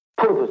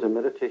purpose of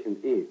meditation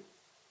is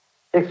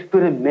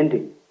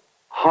experimenting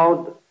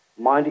how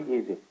the mind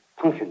is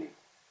functioning.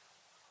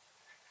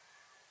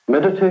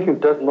 Meditation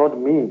does not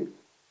mean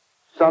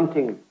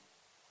something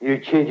you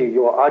change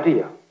your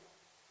idea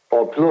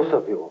or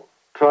philosophy or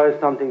try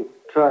something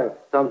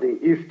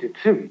is the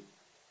truth,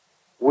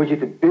 which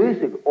is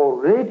basic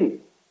already.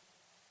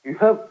 You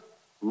have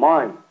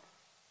mind,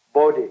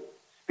 body,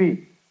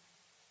 speech,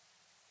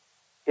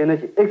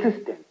 energy,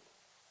 existence.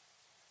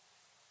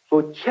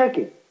 So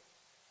checking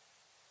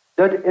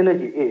that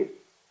energy is,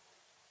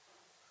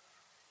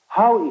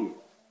 how is,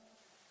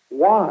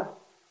 why,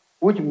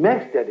 which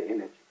makes that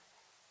energy.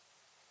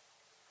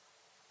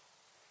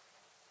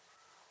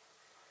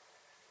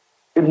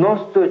 It's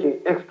not searching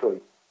extra,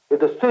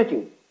 it is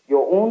searching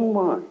your own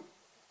mind.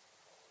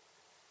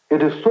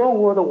 It is so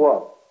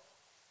worthwhile.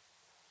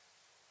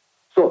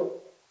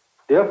 So,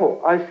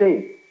 therefore, I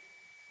say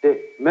that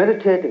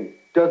meditating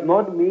does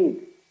not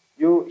mean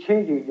you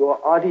changing your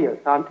idea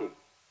something,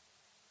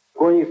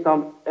 going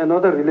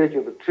another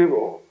religious trip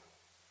or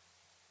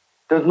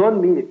does not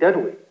mean it that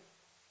way.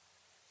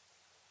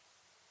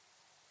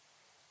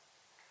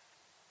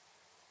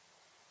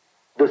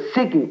 The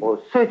seeking or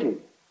searching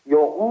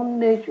your own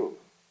nature,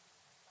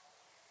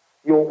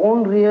 your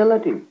own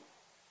reality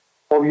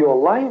of your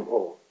life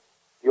or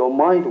your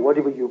mind,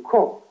 whatever you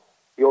call,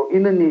 your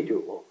inner nature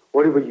or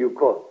whatever you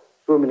call.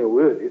 So many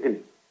words, isn't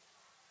it?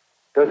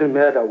 Doesn't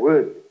matter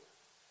words.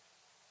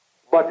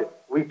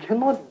 But we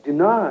cannot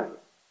deny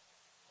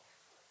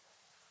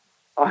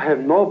I have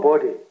no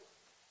body,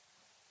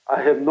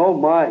 I have no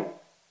mind,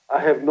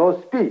 I have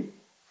no speech.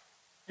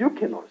 You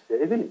cannot say,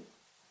 isn't it?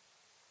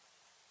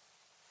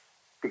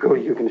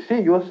 Because you can see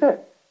yourself,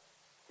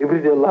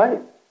 everyday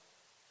life.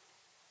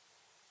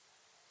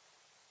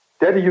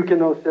 That you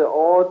cannot say,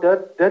 oh,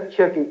 that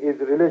checking is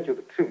related to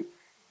the truth.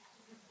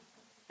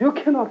 You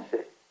cannot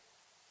say.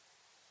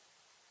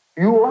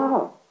 You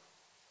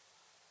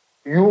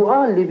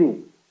are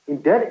living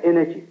in that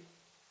energy.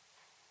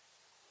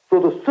 So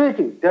the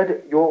searching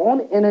that your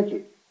own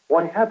energy,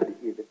 what happened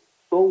is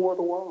so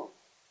worthwhile.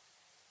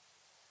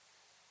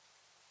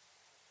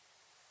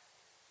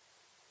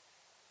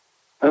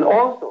 And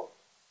also,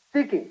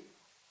 seeking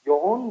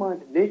your own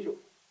mind nature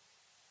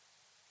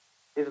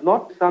is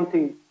not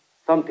something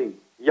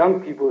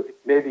young people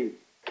maybe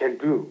can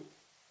do,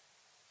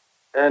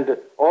 and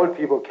old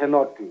people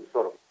cannot do,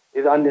 sort of.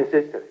 It's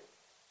unnecessary.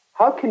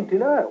 How can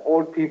deny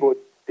old people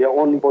their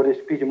own body,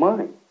 speech,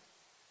 mind?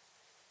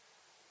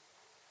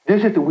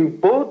 This is we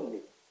both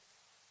need,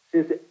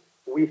 since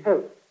we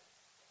have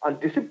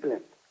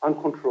undisciplined,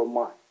 uncontrolled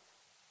mind.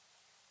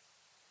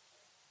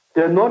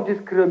 There's no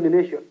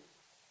discrimination.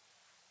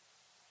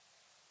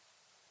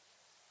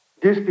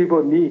 These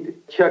people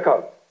need check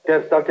out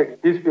their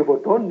subject. These people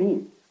don't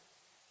need.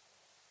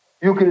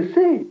 You can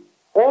see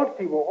old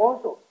people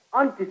also,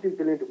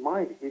 undisciplined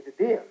mind is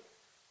there.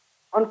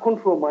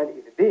 Uncontrolled mind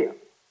is there.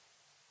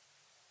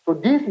 So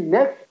this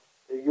makes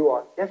you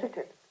are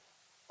agitated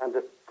and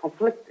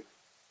conflicted,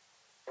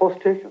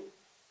 frustration.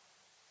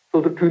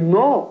 So to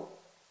know,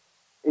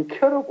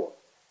 incurable,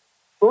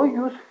 so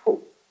useful.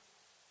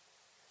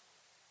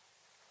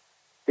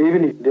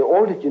 Even the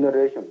older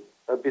generation,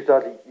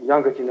 besides the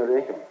younger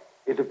generation,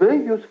 it's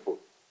very useful.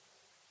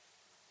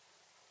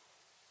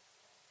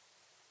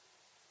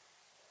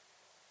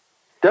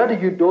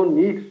 That you don't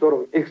need sort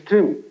of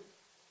extreme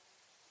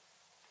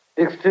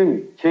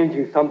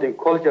changing something,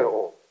 culture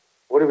or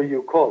whatever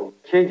you call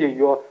it, changing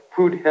your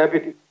food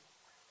habit.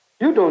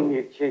 You don't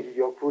need changing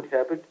your food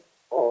habit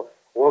or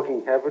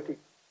working habit,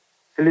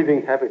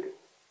 sleeping habit.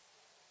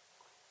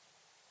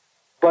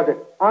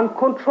 But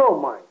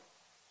uncontrolled mind,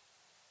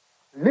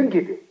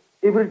 linked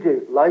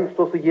everyday life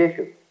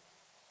association,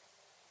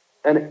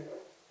 and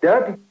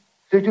that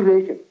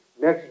situation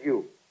makes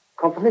you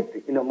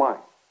conflict in the mind.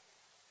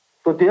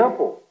 So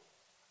therefore,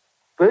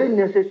 very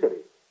necessary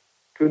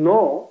to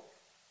know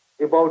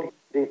about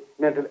the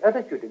mental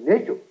attitude,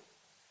 nature.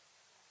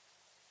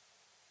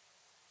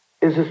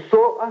 Is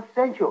so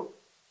essential.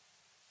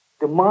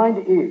 The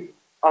mind is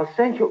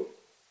essential.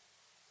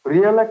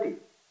 Reality.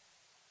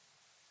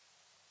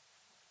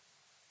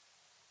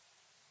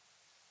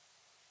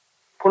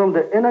 From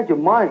the energy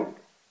mind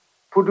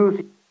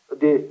produce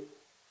the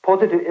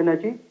positive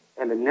energy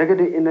and the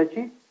negative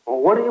energy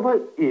or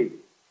whatever is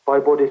by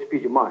body,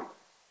 speech, mind.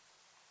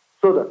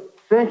 So that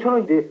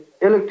essentially the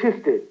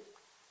electricity,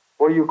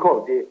 what you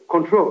call the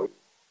control,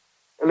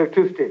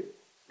 electricity.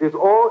 This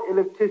all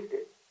electricity.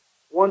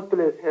 One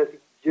place has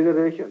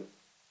generation.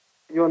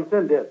 You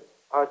understand that?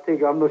 I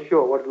think I'm not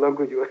sure what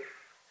language you are.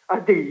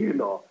 I think you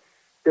know.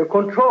 The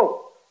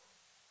control.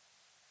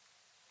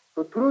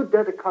 So through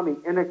that coming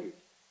energy,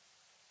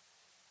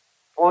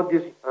 all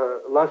this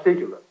Los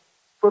Angeles.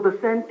 So the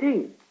same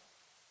thing.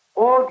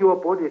 All your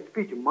body,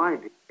 speech,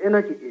 mind,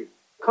 energy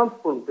comes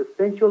from the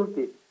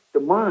sensuality, the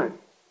mind.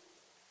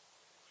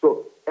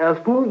 So as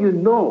long you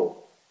know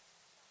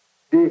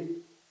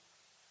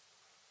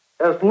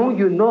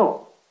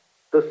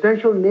the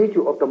sensual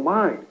nature of the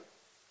mind,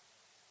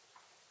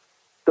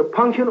 the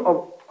function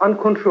of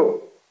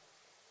uncontrolled,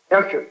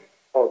 action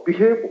or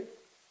behavior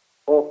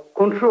or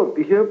control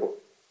behavior,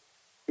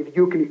 if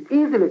you can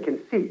easily can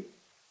see.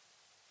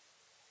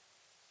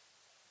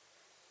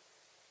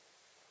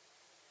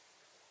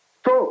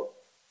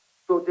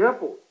 So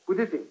therefore,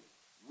 Buddhism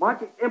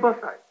much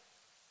emphasize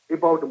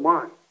about the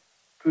mind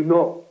to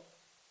know.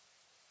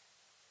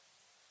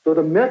 So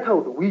the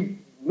method we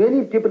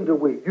many different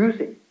ways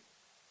using,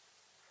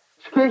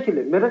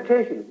 especially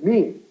meditation,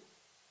 means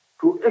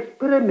to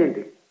experiment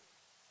it.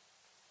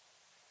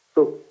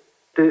 So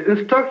the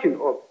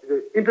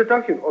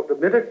introduction of the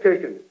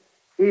meditation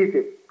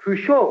is to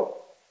show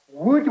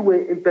which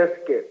way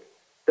investigate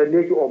the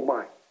nature of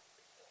mind.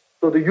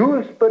 So that you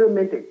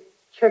experimenting,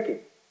 checking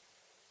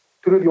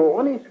through your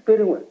own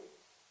experience.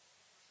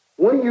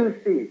 When you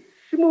see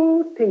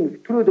small things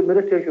through the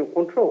meditation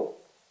control,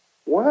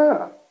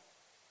 wow,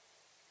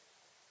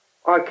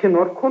 I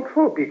cannot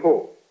control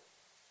before.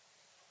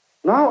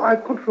 Now I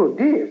control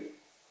this.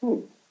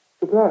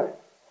 Surprise.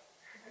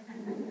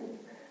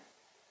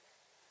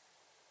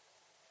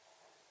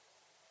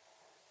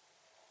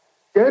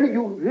 Then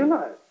you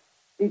realize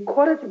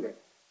encouragement.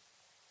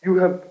 You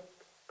have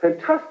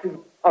fantastic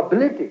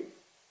ability,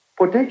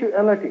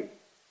 potentiality.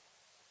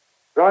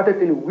 Rather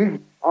than weak,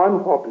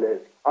 I'm hopeless,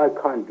 I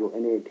can't do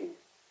anything.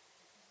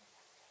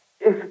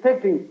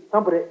 Expecting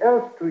somebody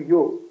else to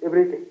do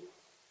everything.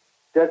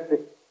 That's the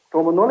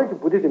terminology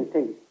Buddhism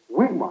thinks,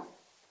 weak mind.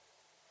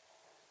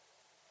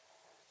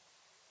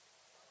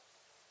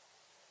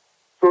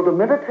 So the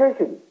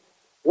meditation,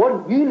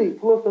 what really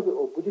philosophy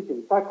of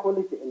Buddhism,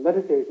 psychology and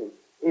meditation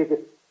is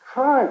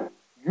trying,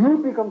 you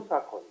become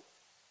psychology.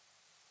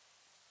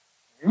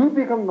 You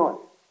become knowledge.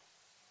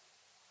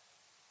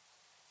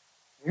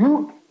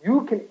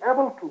 You can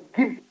able to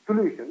give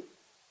solutions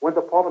when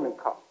the problem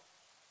comes.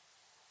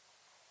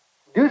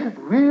 This is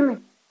really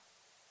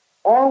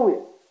always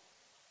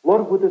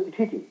Lord Buddha's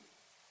teaching.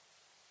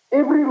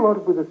 Every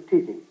Lord Buddha's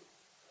teaching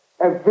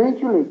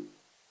eventually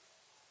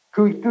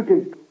to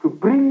students to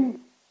bring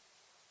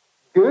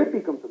there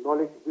becomes the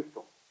knowledge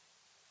wisdom.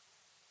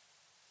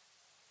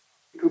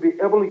 To be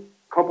able to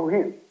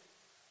comprehend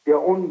their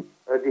own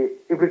the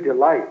everyday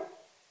life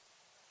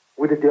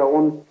with their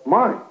own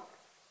mind,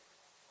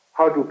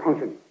 how to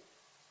function.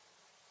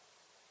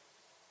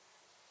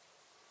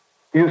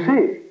 You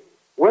see,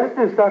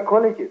 Western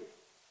psychologists,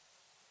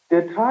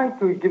 they try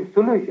to give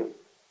solutions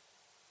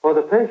for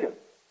the patient,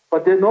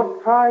 but they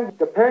not try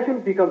the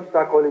patient becomes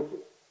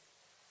psychologist.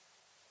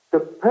 The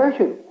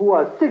patient who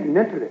are sick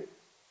mentally,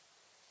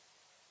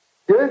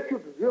 they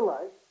should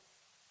realize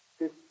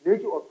the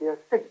nature of their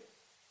sickness.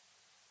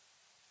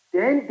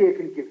 Then they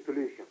can give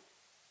solutions.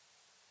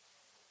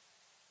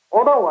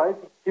 Otherwise,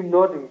 if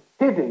not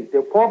hidden,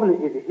 the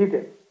problem is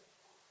hidden.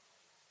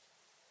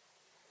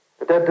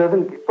 That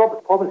doesn't solve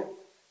the problem.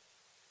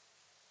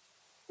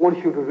 One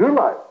should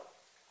realize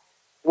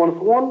one's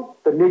own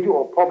the nature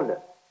of problem.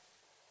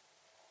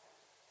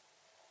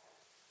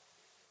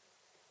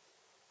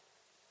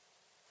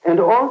 And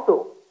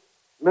also,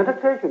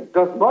 meditation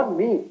does not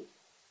mean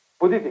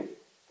Buddhism,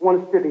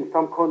 one sitting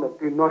some corner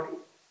do nothing,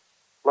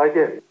 like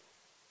that.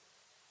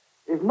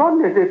 It's not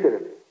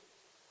necessary.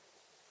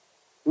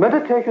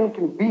 Meditation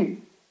can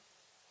be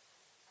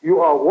you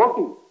are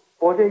walking,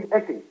 body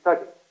acting, such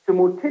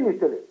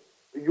simultaneously.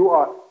 You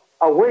are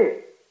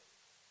aware,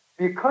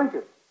 be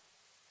conscious.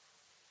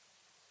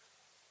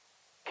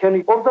 Can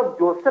you observe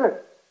yourself,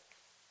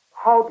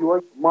 how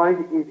your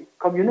mind is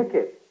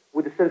communicate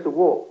with the sense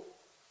world?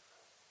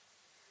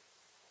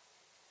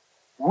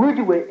 Which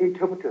way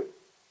interpreted?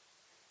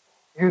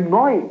 You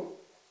knowing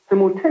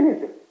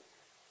simultaneously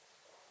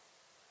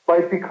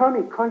by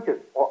becoming conscious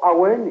or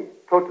awareness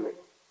totally.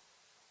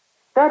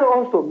 That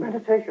also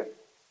meditation.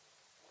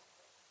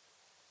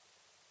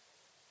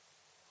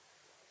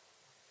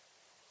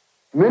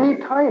 Many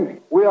times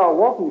we are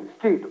walking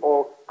street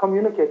or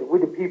communicate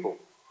with the people.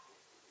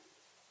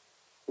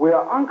 We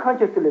are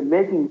unconsciously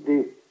making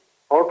the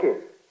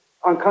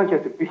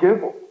unconscious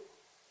behavior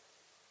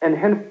and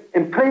hence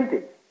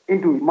implanted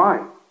into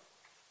mind.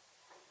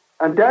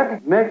 And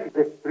that makes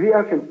the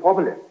reaction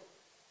problem.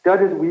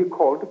 That is we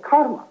call the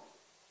karma.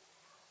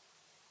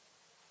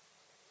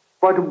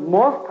 But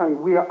most times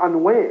we are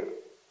unaware.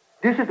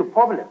 This is the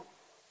problem.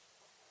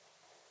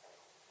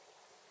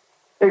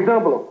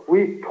 Example,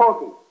 we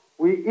talking,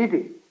 we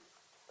eating,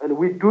 and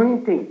we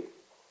doing things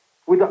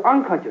with the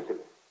unconsciously.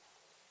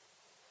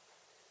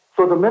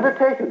 So the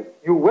meditation,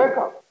 you wake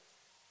up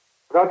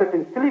rather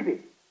than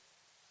sleeping.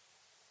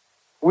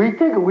 We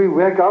think we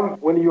wake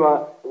up when you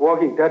are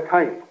walking that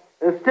time,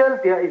 and still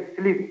there is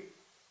sleeping.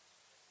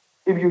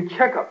 If you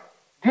check up,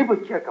 deeper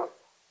check up,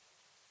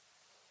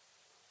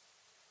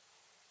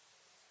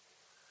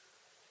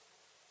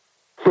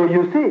 so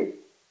you see,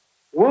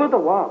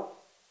 worthwhile,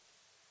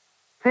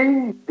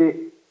 seeing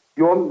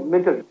your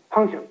mental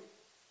function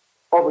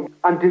of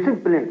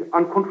undisciplined,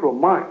 uncontrolled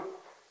mind,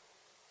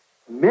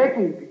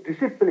 making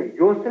discipline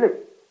yourself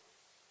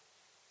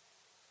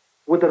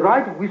with the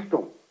right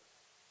wisdom,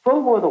 so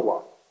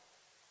worthwhile.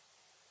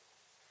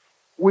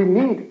 We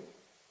need,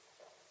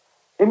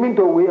 even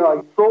though we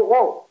are so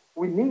old,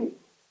 we need.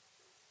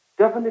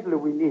 Definitely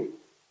we need.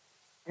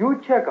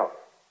 You check out.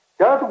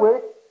 That way,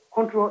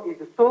 control is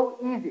so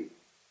easy.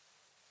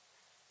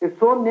 It's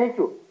so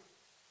natural.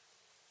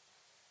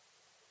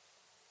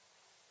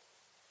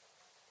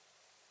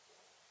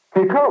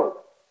 Because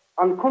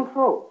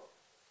uncontrolled,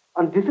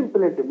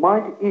 undisciplined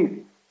mind is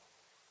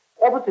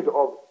opposite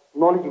of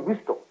knowledge,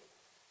 wisdom,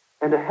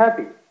 and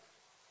happy.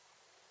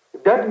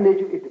 That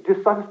nature is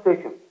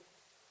dissatisfaction.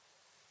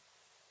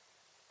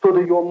 So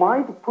that your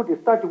mind put in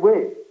such a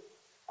way,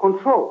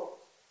 control,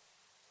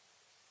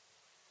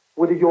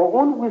 with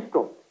your own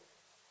wisdom,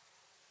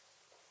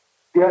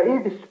 there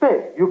is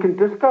space you can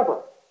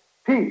discover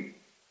peace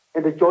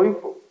and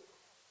joyful.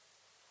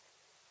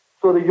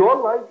 So that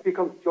your life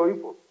becomes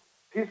joyful,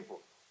 peaceful.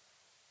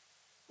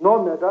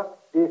 No matter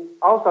the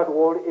outside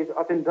world is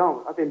up and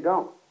down, up and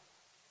down.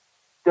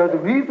 There's a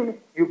reason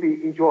you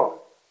be enjoyed.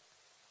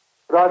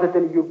 Rather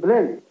than you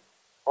blame,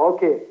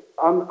 okay,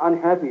 I'm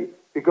unhappy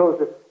because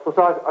the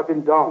society up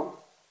and down.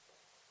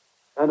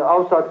 And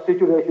outside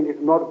situation is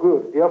not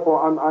good,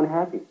 therefore I'm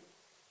unhappy.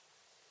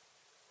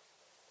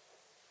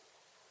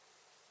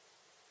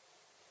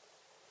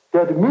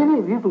 There's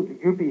many reasons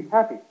you be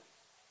happy.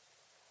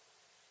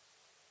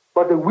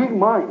 But the weak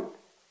mind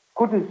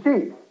couldn't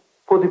see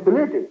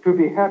possibility to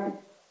be happy.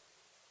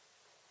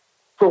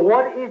 So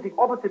what is the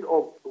opposite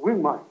of weak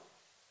mind?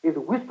 Is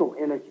wisdom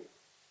energy,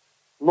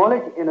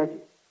 knowledge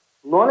energy.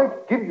 Knowledge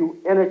gives you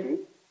energy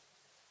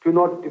to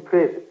not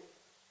depress it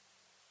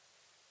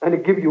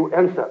and give you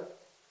answer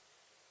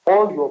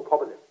all your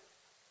problems.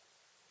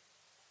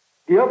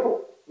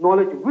 Therefore,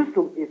 knowledge,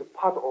 wisdom is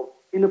part of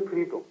inner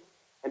freedom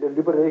and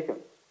liberation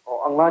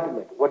or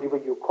enlightenment, whatever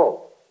you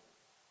call.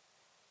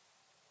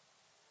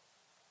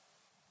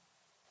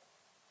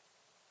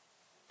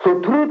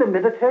 So through the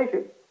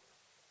meditation,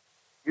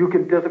 you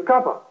can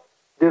discover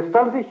the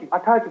selfish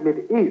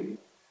attachment is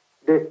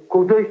the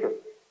causation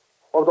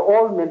of the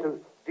all mental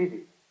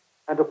disease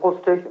and the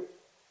frustration.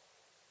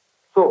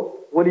 So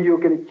when you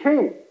can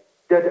change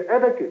that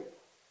attitude,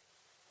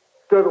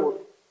 instead of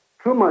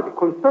too much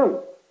concern,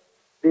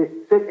 the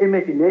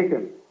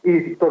self-imagination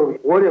is sort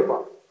of worry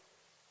about.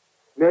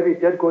 Maybe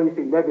that going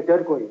thing, maybe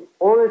that going.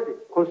 Always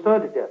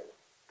concerned that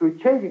to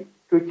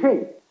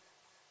change,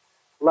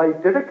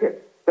 like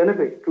dedicate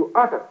benefit to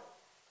others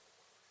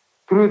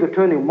through the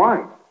turning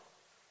mind.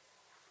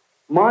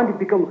 Mind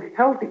becomes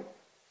healthy.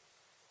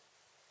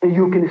 And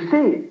you can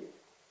see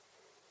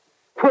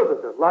further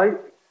the life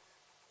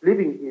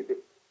living is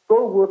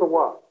so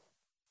worthwhile.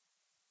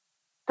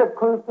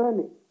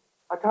 Self-concerning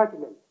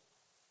attachment.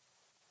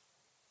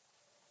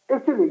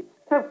 Actually,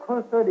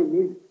 self-concerning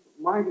means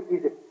mind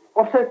is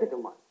obsessed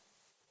mind.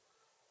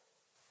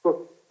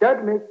 So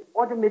that makes it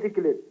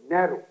automatically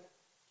narrow.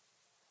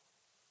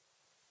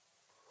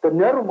 The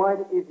narrow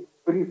mind is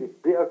brief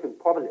reaction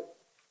problem.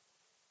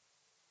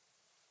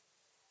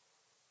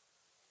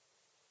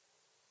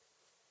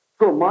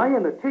 So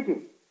Mahayana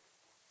teaching,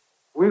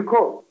 we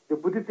call the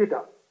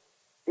Buddhicitta.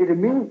 It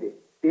means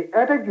the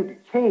attitude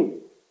change.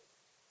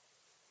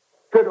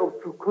 Instead of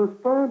to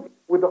concern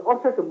with the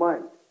obsessive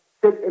mind,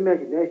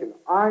 self-imagination,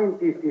 I'm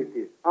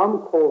this. I'm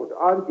cold,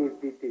 I'm this.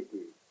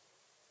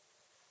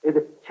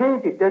 It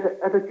changes that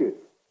attitude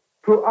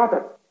to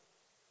others.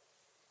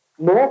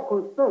 More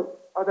concerned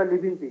other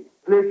living beings'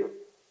 pleasure,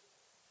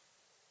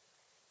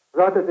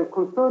 rather than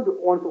concerned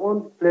one's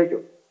own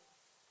pleasure.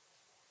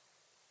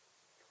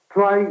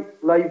 Try,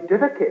 like,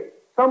 dedicate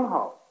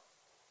somehow.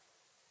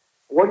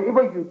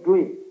 Whatever you're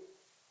doing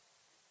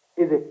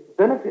is a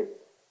benefit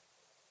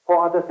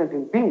for other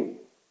sentient beings.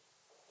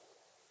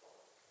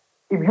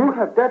 If you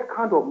have that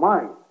kind of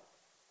mind,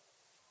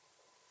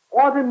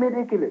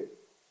 automatically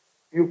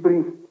you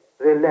bring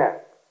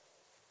relax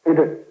and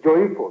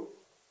joyful.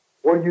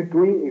 What you're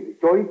doing is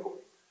joyful.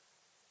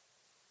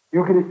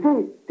 You can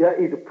see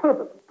there is a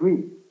purpose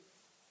doing.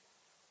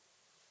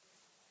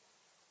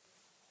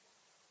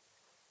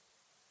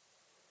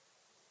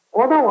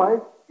 Otherwise,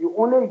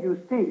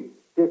 you see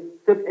the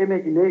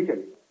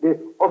self-imagination,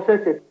 the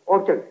obsessive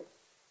object,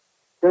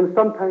 then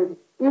sometimes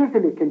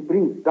easily can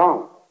bring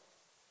down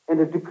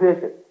and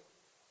depress it.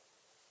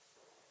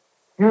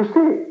 You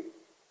see,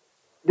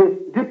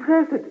 the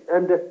depressed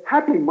and the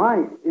happy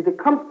mind, it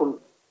comes from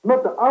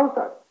not the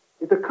outside.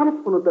 It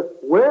comes from the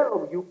where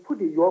of you put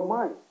in your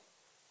mind.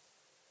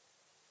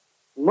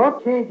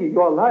 Not changing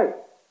your life,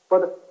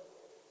 but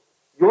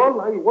your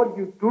life, what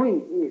you're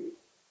doing is,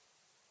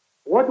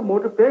 what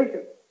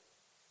motivation?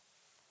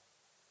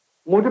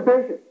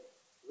 Motivation.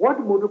 What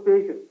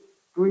motivation?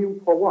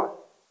 Doing for what?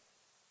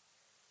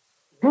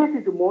 This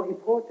is more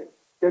important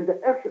than the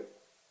action.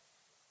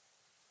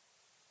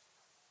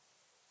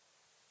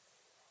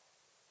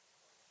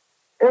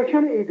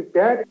 Action is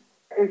bad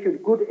action,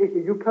 good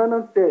action. You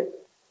cannot say,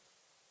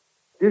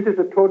 this is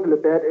a totally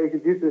bad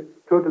action, this is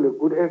totally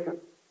good action.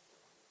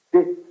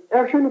 The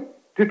action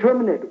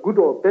determined good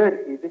or bad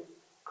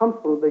comes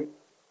from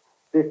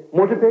the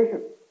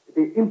motivation,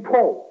 the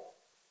impulse.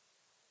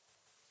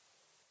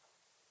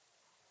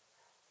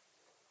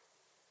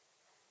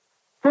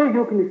 So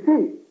you can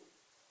see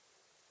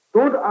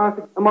Don't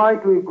ask, am I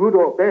doing good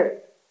or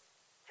bad?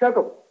 Check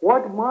up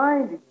what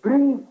mind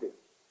brings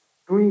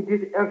doing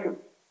this action,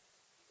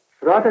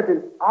 rather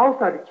than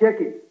outside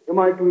checking, am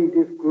I doing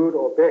this good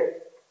or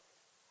bad?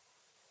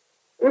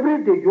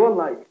 Every day your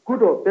life,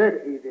 good or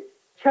bad, is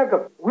check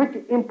up which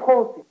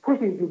impulse is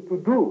pushing you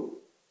to do.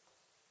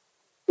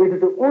 It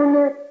is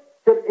only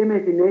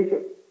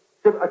self-imagination,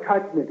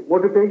 self-attachment,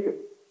 motivation.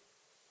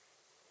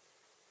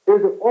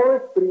 It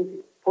always brings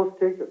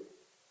frustration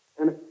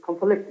and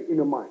conflict in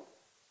the mind.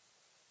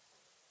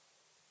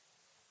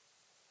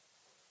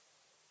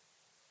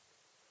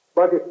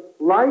 But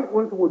life,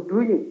 once we're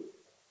doing,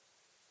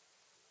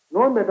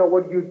 no matter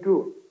what you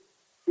do,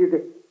 is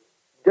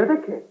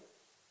dedicated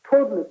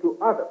totally to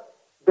other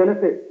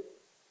benefit.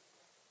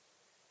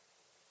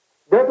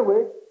 That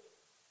way,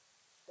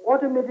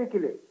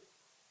 automatically,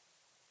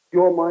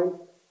 your mind,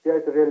 there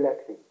is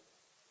relaxing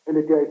and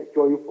there is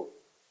joyful.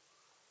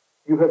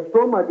 You have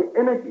so much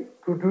energy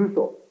to do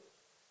so.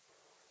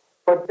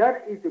 But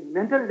that is the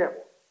mental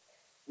level,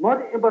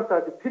 not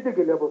emphasize the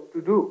physical level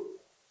to do.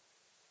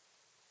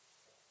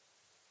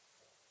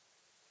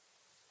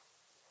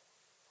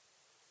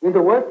 In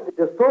the West,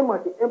 there's so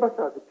much emphasis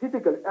on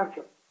physical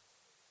action.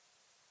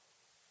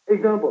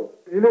 Example,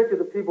 religious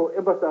people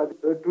emphasize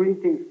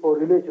doing things for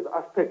religious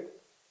aspect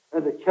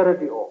as a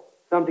charity or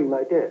something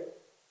like that.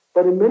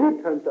 But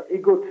many times the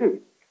ego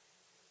trip,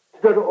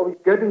 instead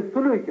of getting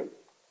solution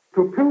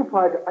to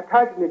purify the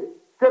attachment,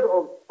 instead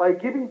of by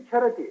giving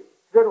charity,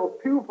 instead of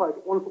purifying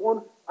one's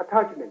own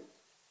attachment,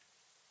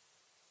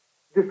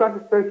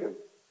 dissatisfaction,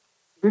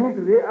 brings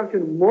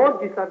reaction,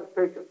 more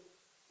dissatisfaction,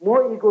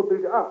 more ego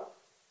built up.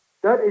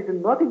 That is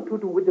nothing to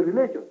do with the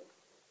religion.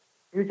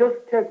 You just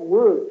take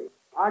words,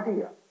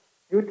 idea.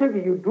 You think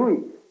you do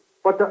it.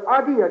 But the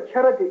idea,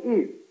 charity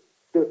is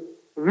the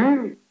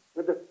really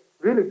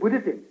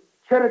Buddhism.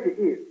 Charity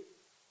is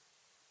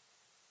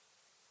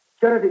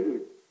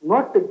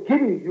not the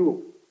giving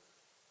you.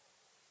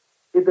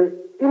 It's the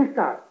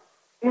inside,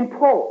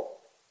 impulse,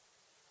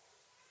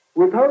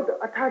 without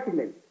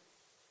attachment,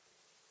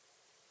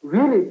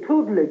 really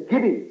totally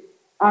giving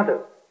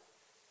others,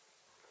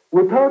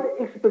 without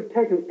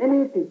expectation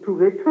anything to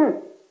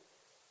return.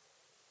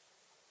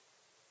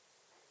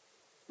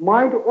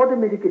 Mind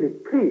automatically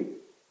free.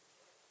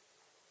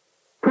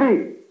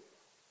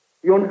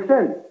 You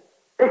understand?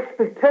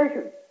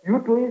 Expectation,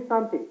 you doing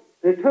something,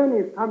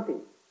 returning something,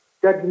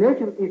 that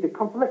nature is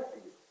conflict.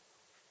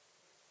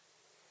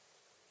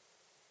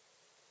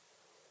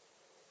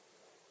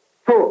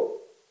 So,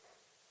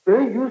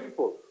 very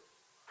useful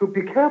to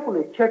be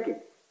carefully checking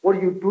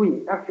what you're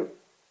doing actually.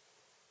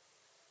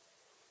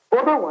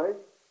 Otherwise,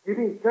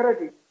 giving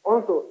charity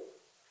also,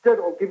 instead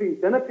of giving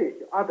benefit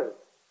to others,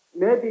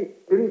 maybe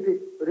during the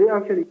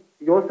reaction,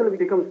 yourself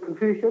becomes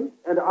confusion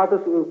and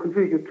others will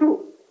confuse you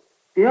too.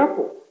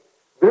 Therefore,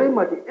 very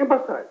much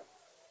emphasize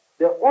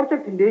the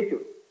object nature,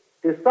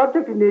 the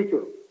subject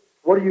nature.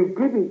 What you're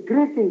giving,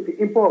 three things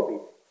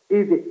important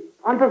is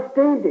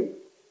understanding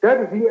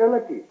that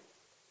reality,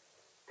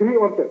 three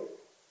objects,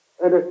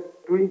 and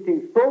doing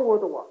things so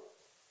worthwhile,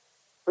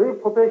 very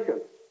professional.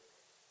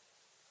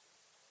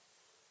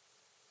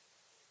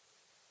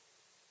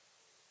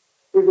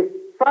 Is a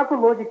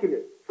psychological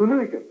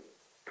solution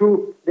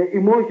to the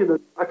emotional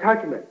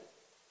attachment.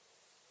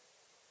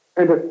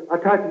 And the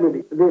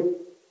attachment,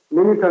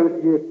 many times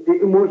the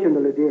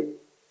emotional,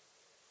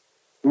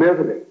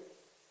 mentally,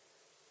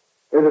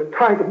 is a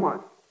tight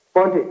mind,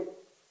 body,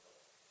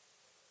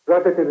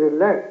 rather than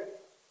relax,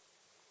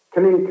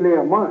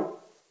 clear mind.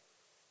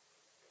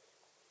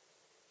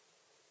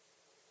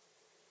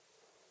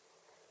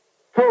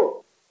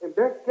 So, in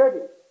that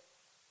setting,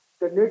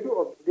 the nature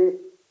of the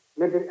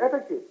mental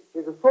attitude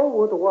is so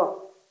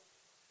worthwhile,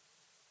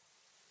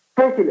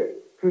 especially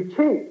to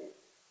change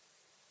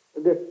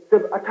the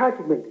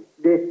self-attachment,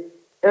 the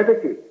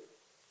attitude,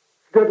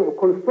 instead of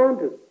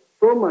concerned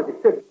so much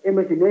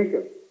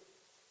self-imagination.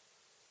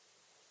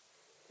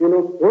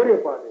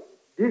 Worry about it.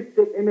 This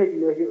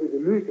self-imagination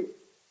is losing,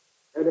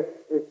 and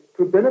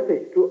to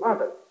benefit to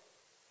others.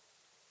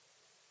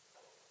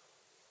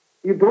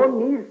 You don't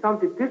need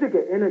something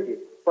physical energy,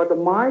 but the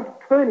mind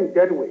turning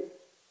that way.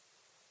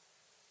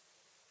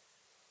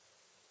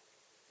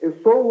 It's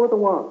so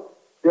worthwhile.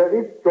 There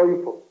is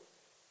joyful.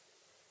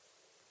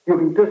 You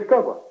can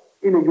discover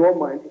in your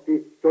mind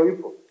the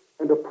joyful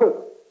and the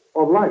purpose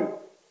of life.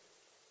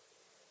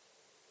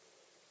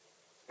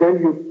 Then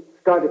you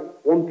start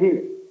one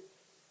feeling.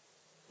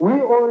 We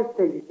always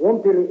think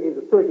one feeling is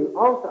searching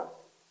outside.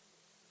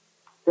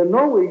 There's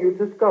no way you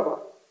discover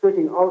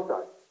searching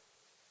outside.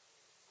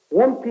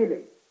 One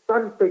feeling,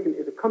 satisfaction,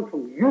 comes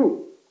from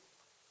you,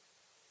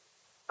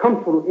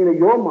 comes from in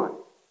your mind,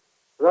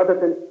 rather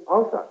than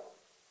outside.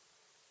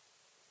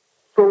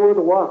 So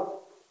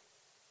worthwhile.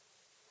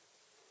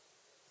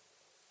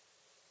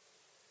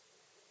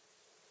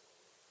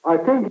 I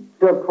think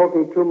you're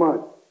talking too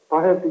much.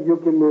 Perhaps you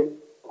give me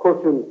a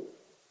question.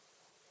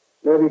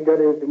 Maybe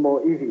that is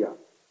more easier.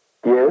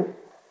 Yes,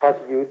 pass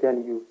you,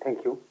 then you.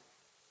 Thank you.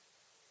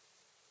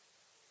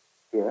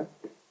 Yeah.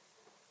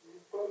 You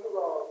spoke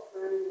about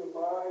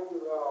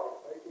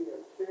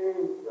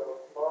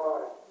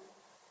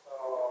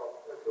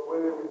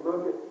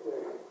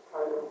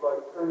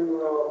turning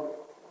around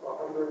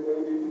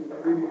 180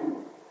 degrees,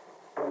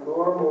 the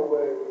normal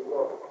way we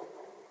look.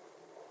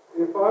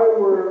 If I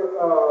were,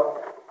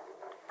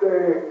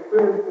 say,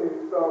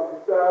 experiencing some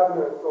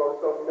sadness or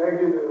some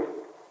negative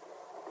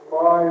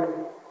mind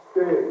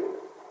state,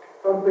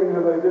 something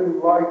that I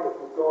didn't like that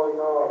was going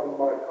on in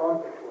my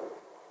consciousness,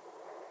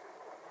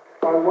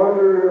 I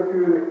wonder if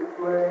you'd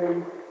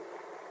explain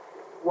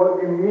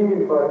what you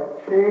mean by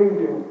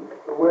changing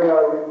the way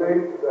I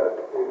relate to that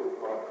state of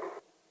mind.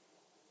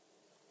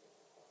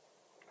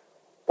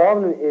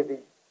 Problem is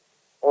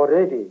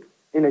already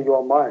in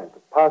your mind,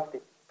 past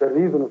the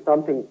reason of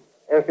something,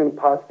 action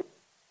past.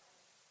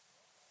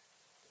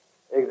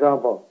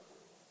 Example,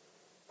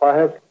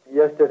 perhaps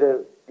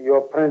yesterday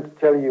your friends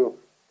tell you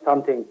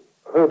something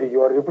hurt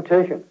your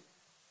reputation.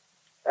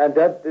 And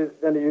that is,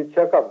 then you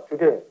check up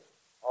today.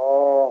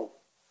 Oh,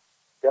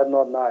 that's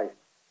not nice.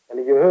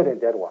 And you heard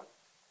that one.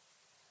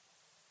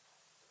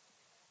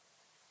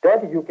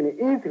 That you can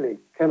easily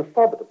can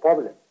solve the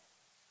problem.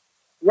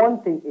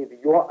 One thing is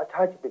your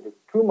attachment is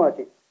too much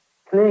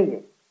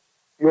clinging,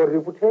 your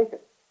reputation.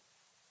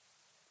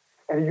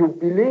 And you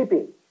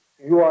believing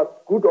you are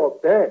good or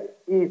bad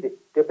is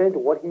depends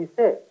on what he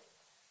says.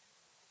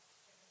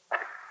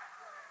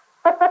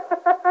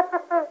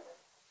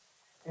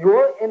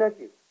 Your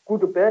energy,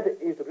 good or bad,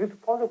 is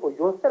responsible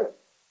yourself.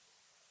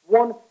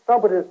 Once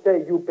somebody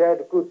say you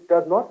bad, good,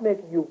 does not make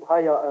you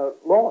higher or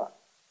lower.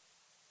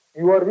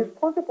 You are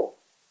responsible.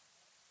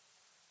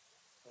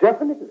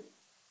 Definitely.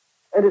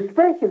 And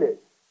especially,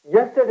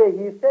 yesterday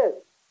he said,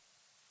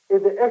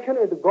 if the action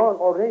is gone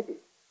already,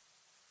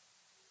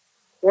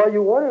 what are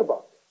you worried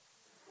about?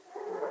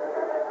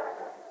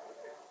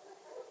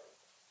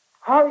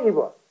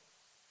 However,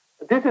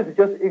 this is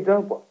just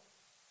example.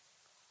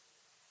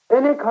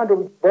 Any kind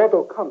of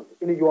bother comes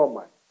in your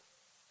mind,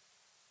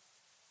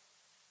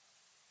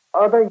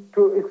 either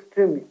to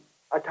extreme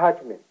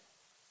attachment,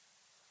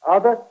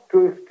 other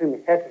to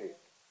extreme hatred,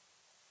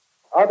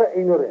 other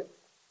ignorance,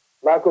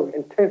 lack of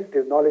intensity,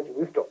 knowledge,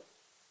 wisdom.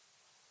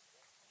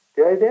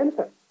 There is the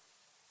answer.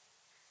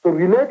 So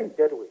relating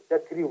that way,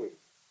 that three ways.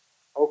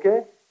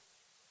 Okay?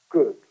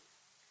 Good.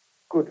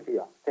 Good,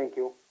 yeah. Thank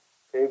you.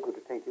 Very good,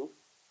 thank you.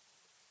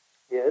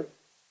 Yes?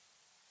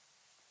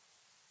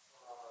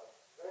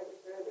 I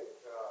understand that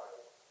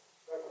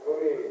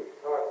Shakyamuni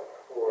taught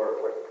for,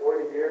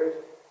 40 years?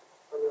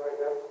 Something like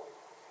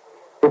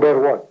that? About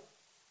what?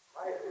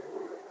 Life.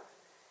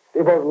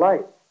 About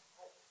life.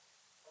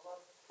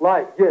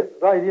 Life, yes,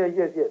 right, yes.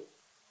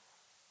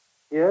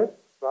 Yes,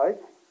 right.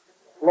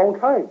 Long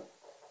time.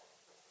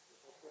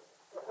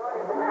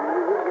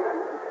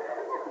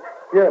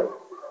 Yes.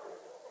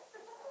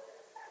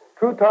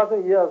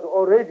 2,000 years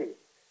already.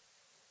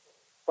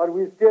 But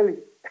we still,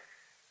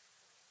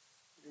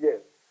 yes,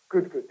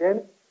 good.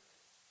 Then?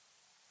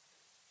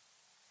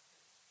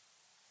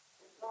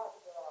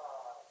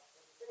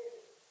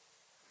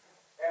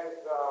 As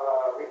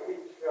we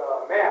teach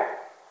math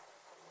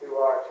to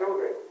our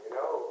children,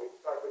 we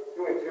start with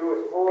 2 and 2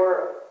 is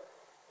 4.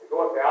 We go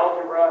up to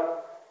algebra,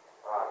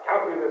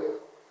 calculus,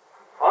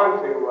 on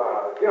to,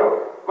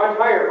 much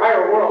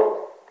higher world.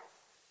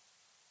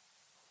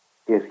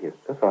 Yes,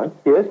 that's right.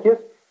 Yes.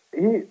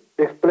 He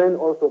explained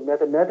also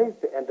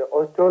mathematics and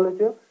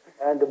astrology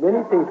and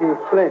many things he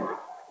explained.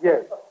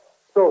 Yes.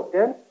 So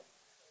then,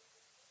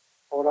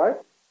 all right.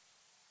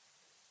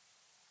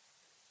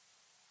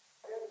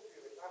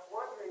 I'm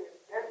wondering if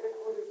Tantric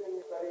Buddhism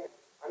you're studying,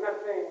 I'm not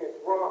saying it's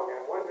wrong,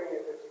 I'm wondering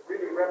if it's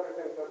really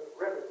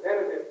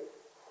representative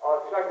of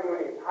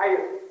Shakyamuni's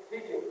highest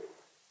teaching.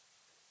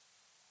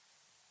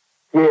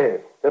 Yes,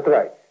 that's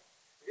right.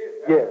 It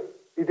is, Yes,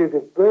 it is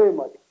a very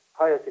much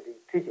highest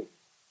teaching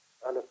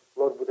and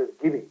Lord Buddha is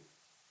giving.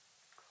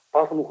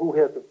 Person who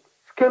has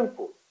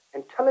skillful,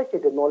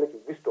 intelligent knowledge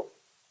and wisdom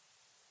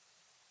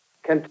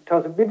can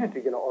transmit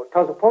it, or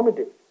transform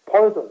it,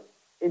 poison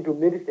into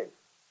medicine.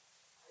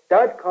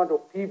 That kind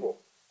of people,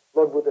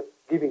 Lord Buddha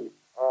giving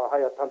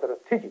higher tantra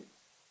teaching.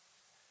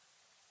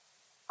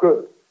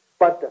 Good.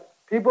 But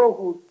people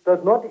who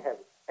does not have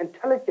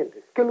intelligent,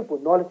 skillful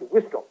knowledge and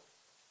wisdom,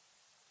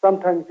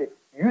 sometimes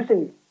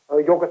using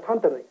yoga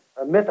tantra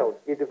method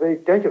is very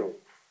dangerous.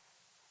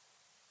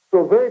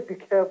 So very be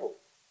careful.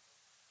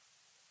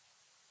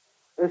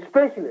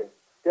 Especially,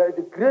 there is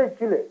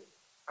gradually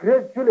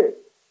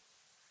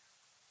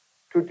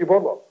to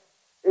develop.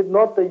 It's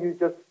not that you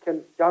just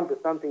can jump to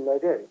something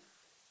like that.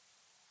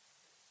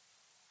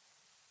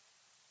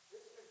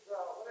 This is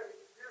what I've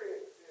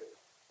experienced is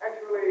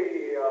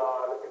actually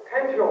the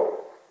potential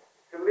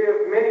to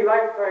live many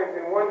lifetimes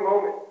in one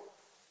moment.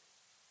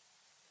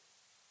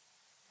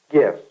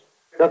 Yes,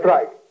 that's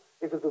right.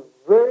 It is a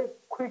very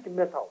quick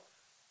method,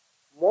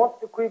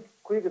 most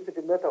quickest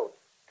method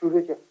to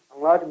reach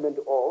enlightenment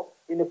or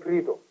in a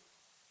freedom.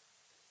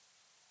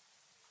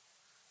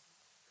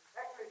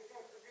 Actually, it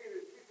seems to be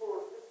that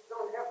people just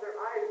don't have their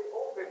eyes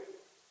open,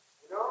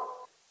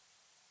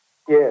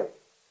 Yes.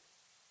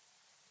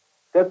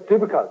 That's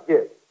difficult,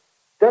 yes.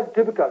 That's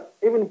difficult.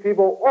 Even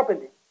people open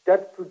it,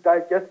 that to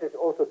digest is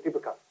also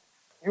difficult.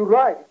 You're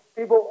right.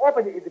 people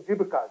open it is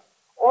difficult.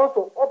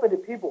 Also, open the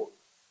people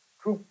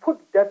to put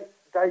that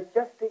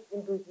digesting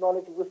into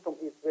knowledge wisdom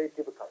is very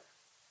difficult.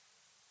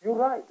 You're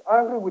right.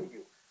 I agree with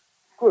you.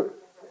 Good.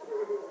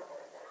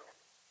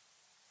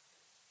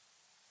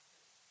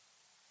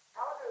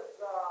 How does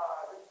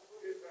this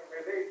Buddhism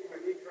relate to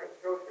Nichiren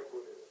Shoshu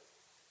Buddhism?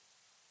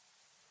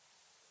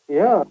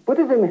 Yeah,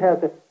 Buddhism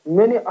has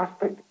many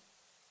aspects.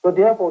 So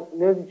therefore,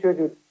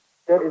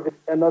 that is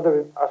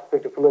another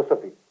aspect of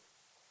philosophy.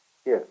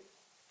 Yes.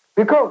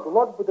 Because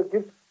Lord Buddha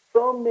gives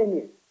so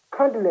many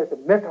countless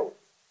methods,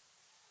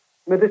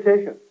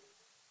 meditation,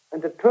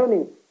 and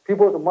turning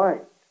people's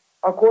mind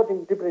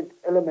according to different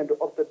elements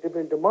of the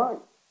different mind.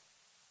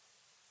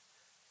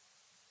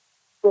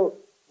 So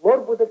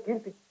Lord Buddha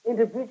gives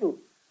individual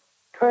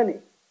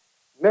training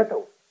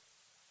method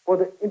for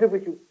the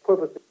individual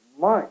purpose of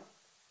mind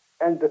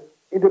and the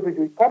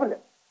individual problem.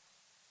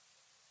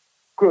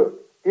 Good.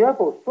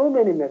 Therefore, so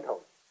many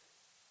methods.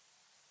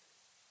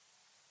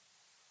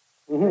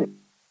 Mm-hmm.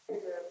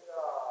 That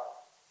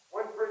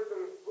one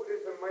person's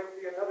Buddhism might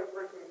be another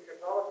person's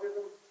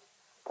Catholicism?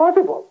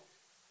 Possible.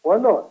 Why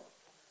not?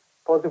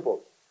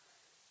 Possible.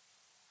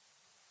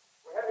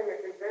 We're having a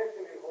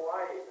convention in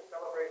Hawaii to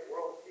celebrate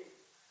world peace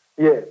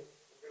Yes.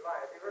 in July.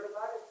 Have you heard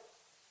about it?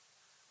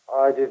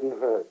 I didn't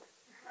heard.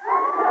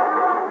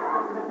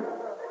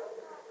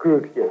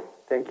 Good, yes.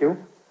 Thank you.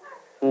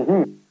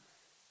 Mm-hmm.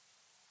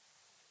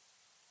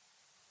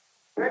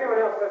 If anyone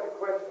else has a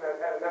question, I've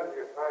had enough of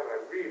your time. I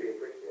really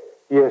appreciate it.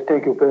 Yes,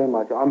 thank you very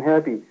much. I'm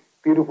happy.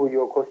 Beautiful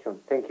your question.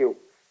 Thank you.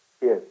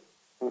 Yes.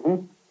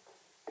 Mm-hmm.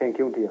 Thank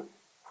you, dear.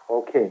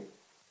 Okay.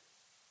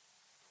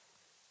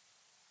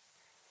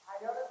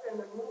 I noticed in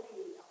the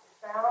movie,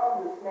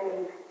 sound is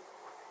made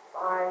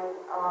by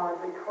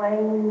the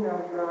clanging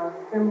of the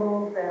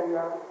cymbals and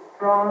the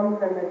drums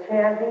and the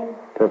chanting.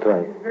 That's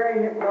right. It's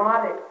very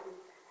hypnotic.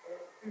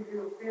 It gives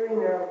you a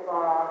feeling of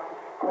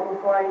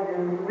almost wanting to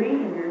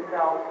leave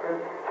yourself.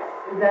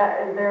 Is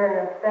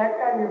there an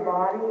effect on your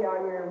body,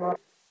 on your mind?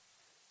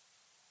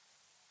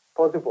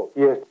 Possible.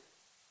 Yes.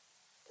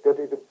 That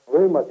is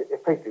very much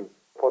effective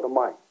for the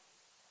mind.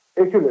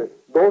 Actually,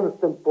 those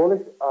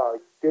symbolics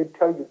they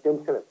tell you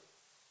themselves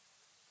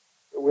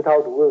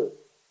without words.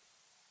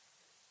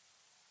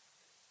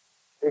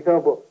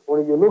 Example,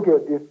 when you look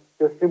at this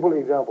simple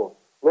example,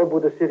 Lord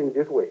Buddha sitting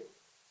this way.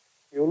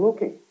 You're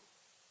looking.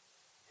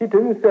 He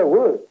doesn't say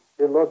words.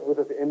 The Lord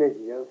Buddha's energy,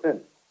 you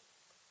understand?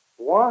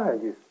 Why are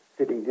you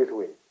sitting this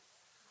way?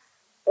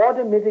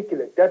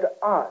 Automatically, that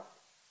art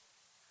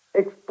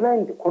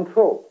explains the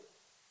control.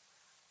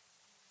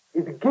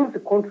 It gives the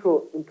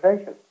control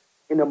impression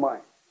in the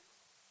mind.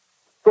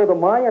 So the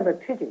mind and the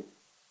teaching,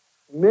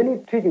 many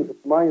teachings,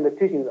 mind and the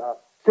teachings are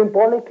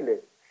symbolically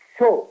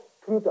shown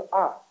through the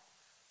art.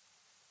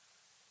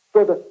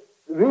 So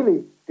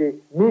really the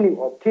meaning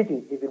of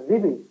teaching is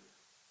living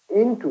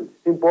into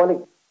symbolic.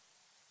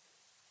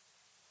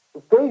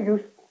 Very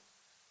useful.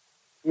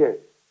 Yes.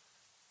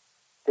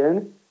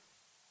 Then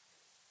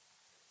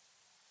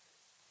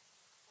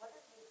What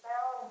does the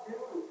sound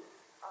do?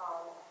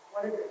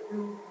 What does it do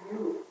to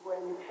you when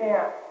you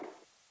chant?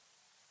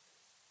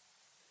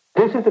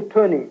 this is a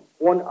turning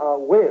one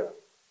aware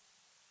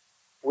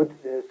with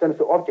the sense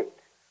object.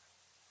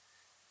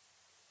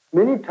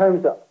 Many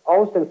times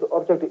our sense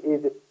object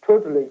is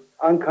totally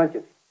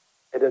unconscious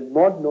and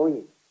not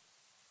knowing.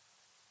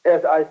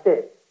 As I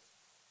said,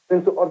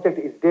 sense object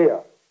is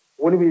there.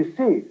 When we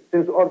see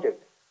sense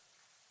object,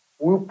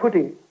 we put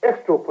in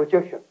extra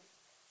projection.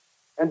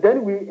 And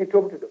then we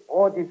interpret,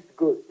 oh, this is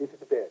good, this is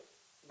bad.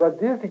 But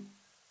this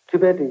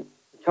Tibetan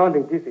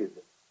chanting, this is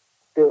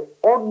the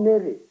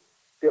ordinary,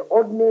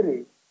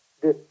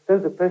 the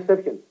sense of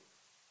perception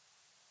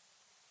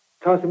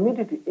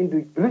transmitted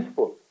into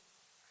blissful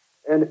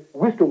and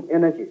wisdom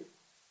energy.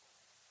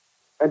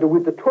 And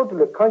with the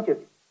total conscious,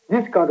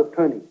 this kind of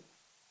turning.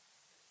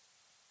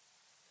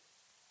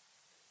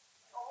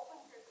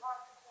 Opens your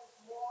consciousness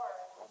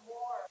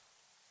more.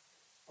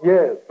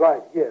 Yes,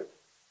 right, yes.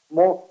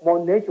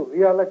 More natural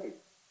reality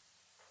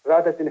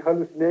rather than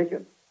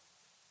hallucination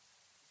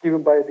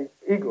given by the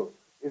ego,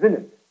 isn't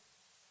it?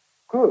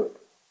 Good.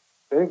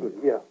 Very good,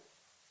 yeah.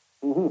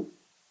 Mm-hmm.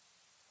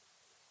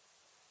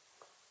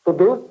 So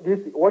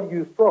what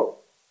you saw,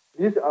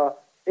 these are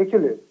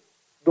actually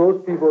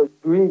those people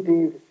doing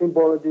things,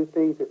 symbology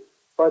things,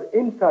 but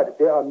inside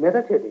they are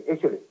meditating,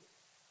 actually.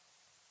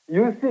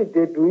 You see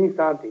they're doing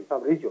something,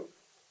 some ritual.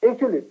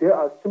 Actually, they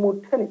are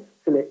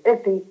simultaneously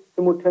acting,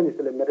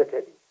 simultaneously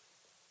meditating.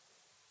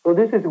 So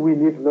this is we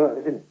need to learn,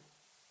 isn't it?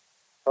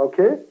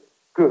 Okay?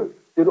 Good.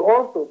 Then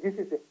also, this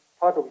is a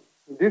part of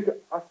this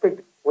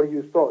aspect, what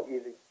you saw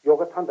is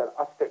Yoga Tantra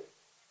aspect.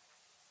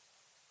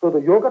 So the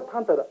Yoga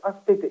Tantra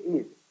aspect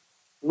is,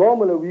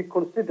 normally we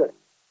consider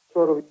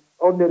sort of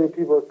ordinary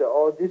people say,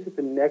 oh, this is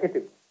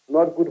negative,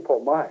 not good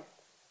for mind.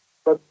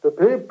 But the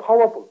very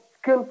powerful,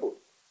 skillful,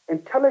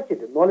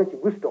 intelligent knowledge,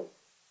 wisdom,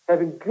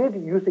 having great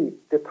using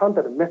the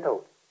Tantra method,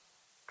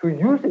 to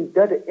using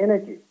that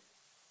energy,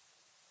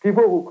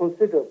 people who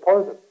consider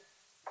poison,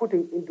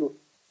 putting into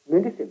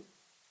medicine,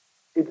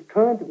 it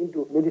turned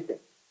into medicine.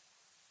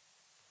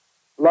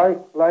 Like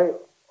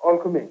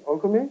alchemy.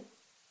 Alchemy?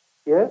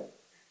 Yes?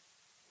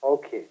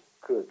 Okay,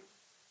 good.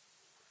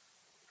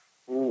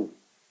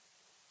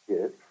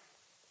 Yes.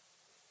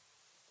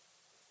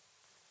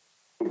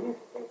 Could you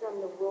speak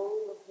on the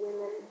role of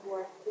women who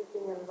are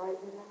seeking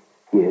enlightenment?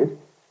 Yes.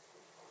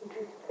 Could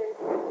you say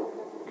something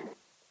about that?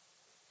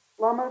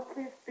 Lama,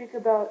 please speak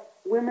about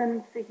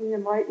women seeking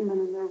enlightenment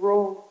and their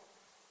role,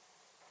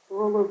 the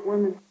role of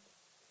women.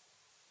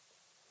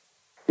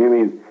 You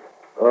mean,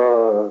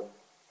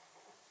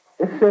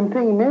 it's the same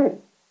thing,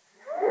 man.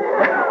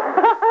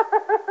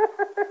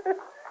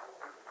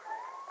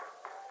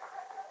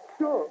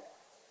 Sure,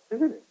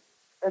 isn't it?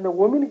 And the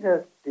woman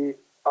has the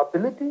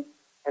ability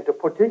and the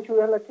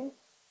potentiality,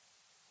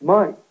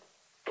 mind,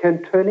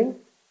 can turning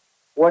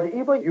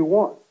whatever you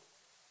want.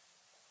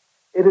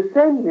 It is the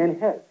same man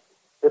has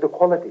the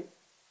quality.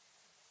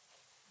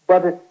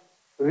 But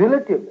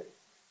relatively,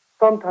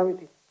 sometimes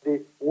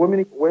the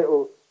woman way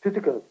of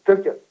physical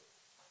structure,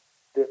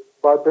 the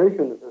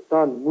vibration of the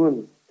sun,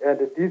 moon, and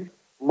this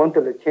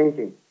mentally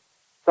changing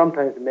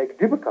sometimes make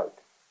difficult.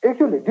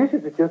 Actually, this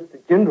is just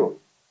general,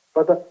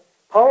 but the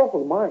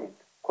powerful mind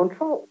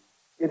control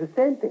is the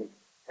same thing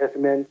as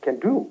man can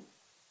do.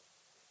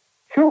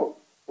 Sure,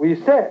 we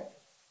said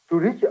to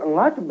reach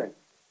enlightenment,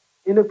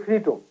 inner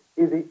freedom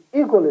is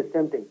equally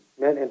same thing,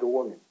 man and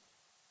woman.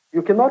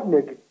 You cannot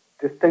make a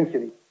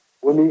distinction.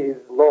 Woman is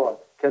lower,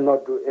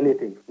 cannot do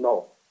anything.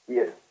 No,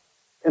 yes.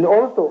 And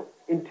also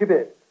in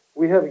Tibet,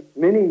 we have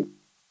many.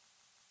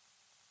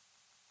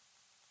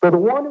 But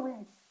one way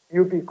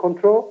you be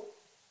controlled,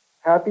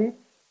 happy,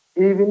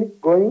 even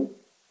going,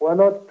 why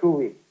not 2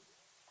 weeks?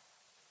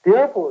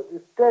 Therefore, the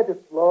state is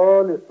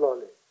slowly.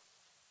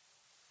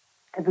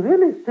 It's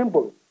really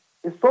simple.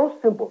 It's so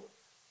simple.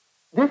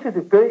 This is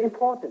very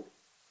important.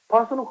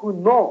 Person who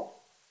knows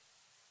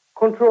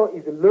control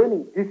is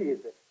learning. This is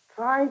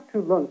trying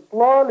to learn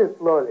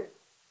slowly.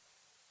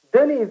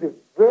 Then it is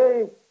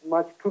very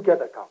much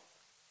together come.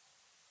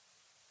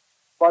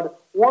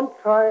 But one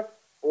try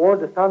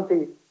want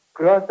something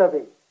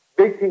grasping,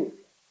 big things.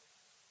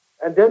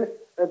 And then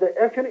the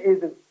action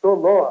is so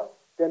low,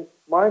 then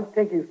mind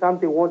thinking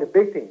something want a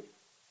big thing.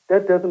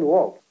 That doesn't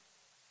work.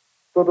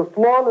 So the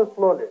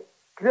slowly,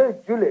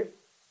 gradually,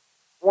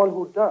 one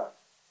who does,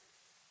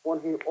 one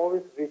he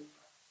always reaches.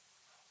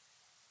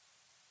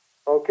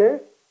 Okay?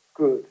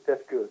 Good,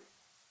 that's good.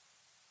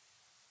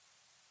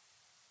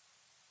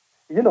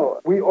 You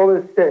know, we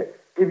always say,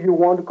 if you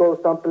want to go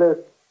someplace,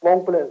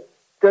 long place,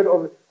 instead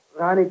of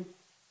running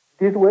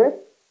this way,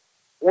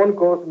 one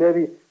goes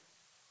maybe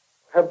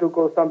have to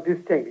go some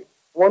distance.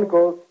 One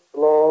goes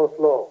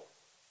slow.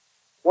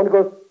 One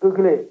goes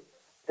quickly.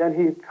 Then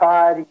he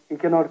tired, he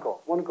cannot go.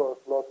 One goes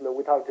slow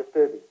without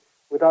disturbing,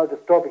 without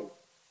stopping.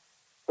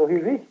 So he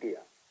reached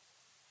here.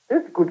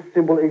 It's a good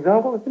simple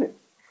example, isn't it?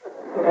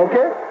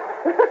 Okay?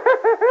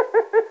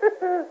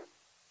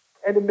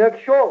 And make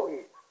sure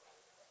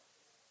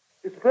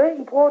it's very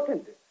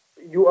important.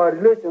 You are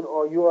religion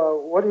or you are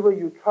whatever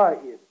you try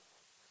is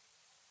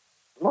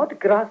not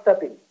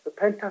grasping the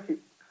fantasy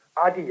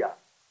idea.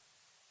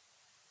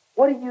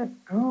 What do you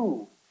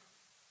do?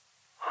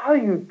 How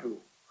you do?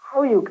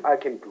 I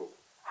can do?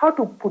 How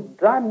to put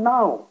that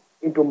now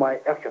into my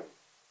action?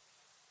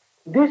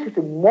 This is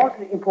the most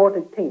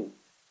important thing,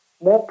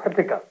 more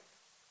practical.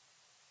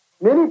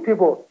 Many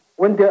people,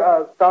 when there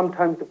are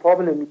sometimes the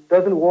problem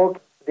doesn't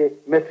work, the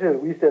material,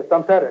 we say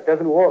samsara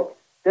doesn't work,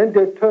 then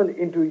they turn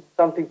into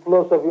something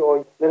philosophy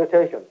or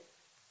meditation.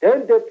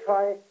 Then they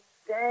try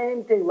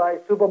same thing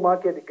like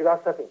supermarket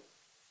grasping.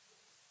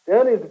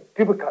 Then it's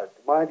difficult,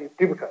 mind is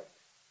difficult.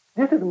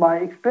 This is my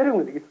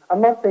experience.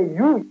 I'm not saying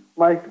you,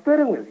 my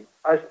experience.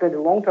 I spent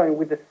a long time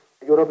with the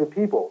European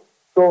people.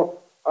 So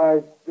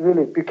I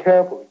really be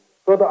careful.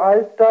 So that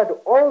I start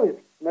always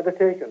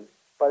meditation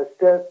by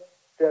step,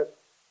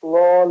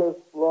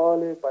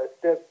 slowly, by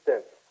step.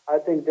 I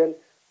think then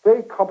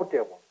very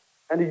comfortable.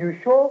 And you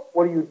show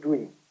what you're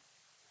doing.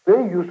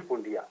 Very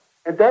useful here.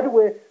 And that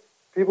way,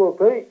 people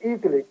very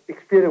easily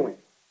experience.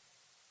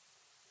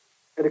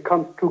 And it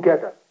comes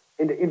together,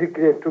 and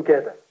integrate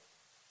together.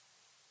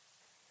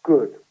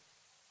 Good.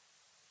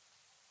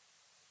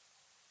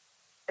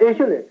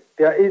 Actually,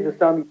 there is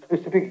some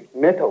specific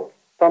method.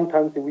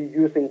 Sometimes we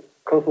using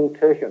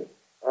concentration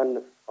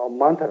and a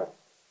mantra,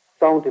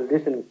 sound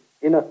listening,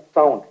 inner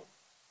sound.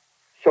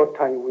 Short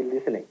time we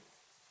listening.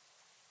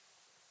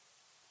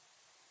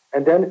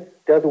 And then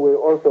that way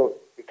also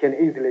it can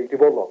easily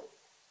develop.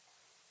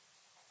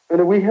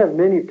 And we have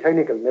many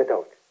technical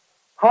methods.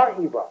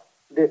 However,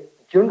 the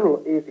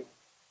general is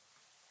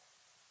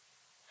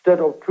instead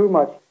of too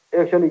much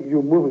action,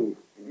 you moving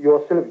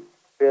yourself,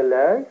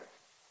 relax,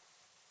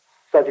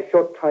 such a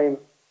short time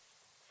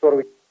sort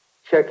of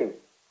checking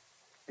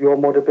your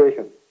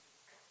motivation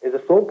is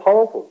so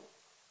powerful,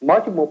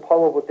 much more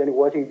powerful than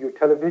watching your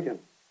television.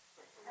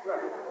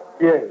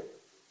 Yes,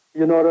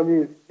 you know what I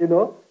mean? You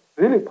know,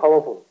 really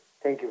powerful.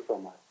 Thank you so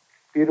much.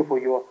 Beautiful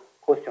your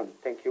question.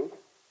 Thank you.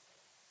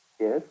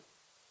 Yes.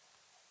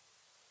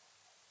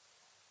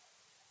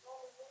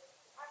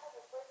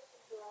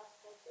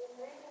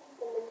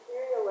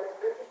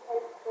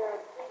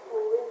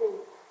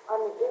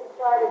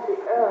 side of the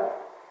earth,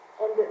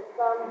 and that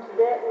some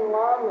Tibetan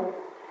lamas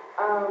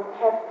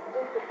have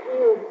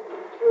disappeared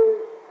through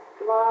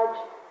large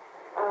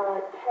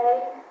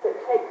caves that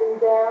take them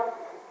down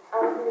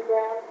under the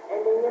ground, and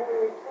they never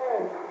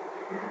return.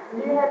 Do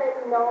you have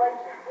any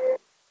knowledge of this?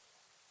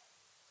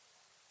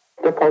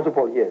 That's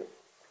possible, yes.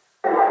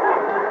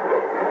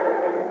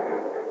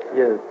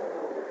 Yes.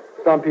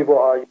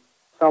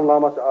 Some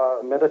lamas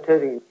are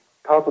meditating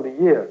thousands of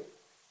years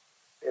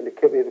and they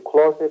keep it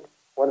closet.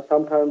 When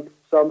sometimes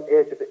some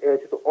edges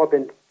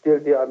open, still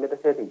they are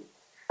meditating.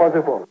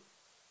 Possible.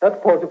 That's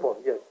possible,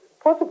 yes.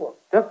 Possible,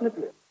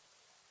 definitely.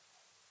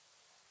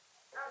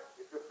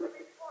 The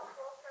reports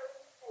also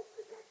indicate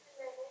that the two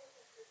main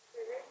entrances to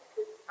reach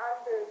this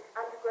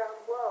underground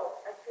world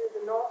are through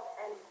the North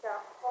and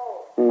South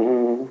Pole.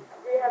 Mm-hmm.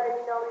 Do you have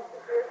any knowledge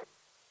of this?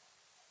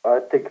 I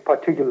think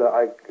particular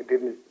I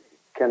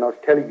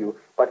cannot tell you,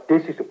 but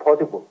this is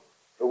possible.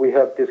 We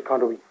have this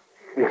kind of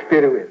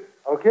experience.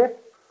 Okay?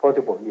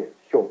 Possible, yes,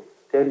 sure.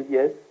 Tell you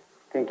yes.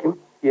 Thank you.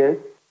 Yes.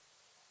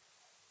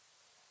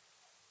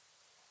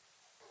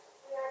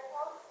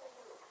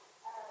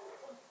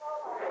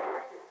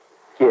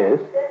 Yes.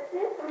 Does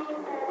this mean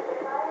that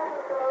if I have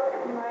a rose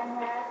in my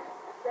hand,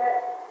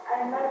 that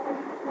I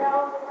mustn't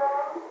smell the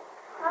rose?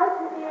 How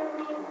do you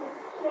mean to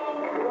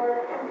change or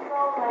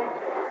control my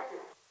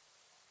senses?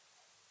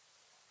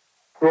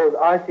 Rose,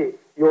 I see.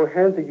 Your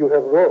hands, you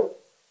have rose.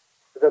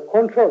 The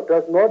control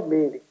does not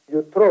mean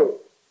you throw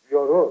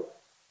your rose.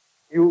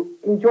 You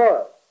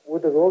enjoy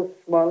with the rose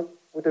smell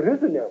with the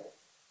reasonable,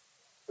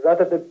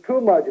 rather than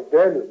too much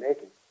value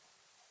making.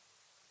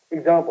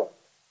 Example,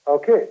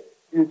 okay,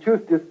 you choose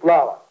this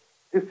flower,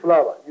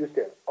 you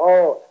say,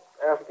 oh,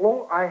 as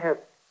long I have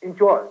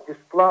enjoyed this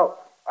flower,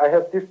 I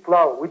have this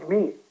flower with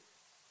me,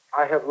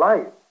 I have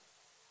life.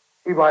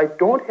 If I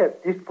don't have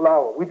this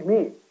flower with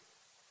me,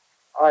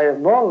 I have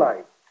no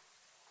life.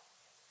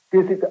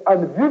 This is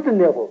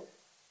unreasonable,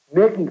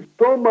 making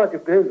so much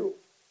value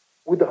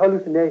with the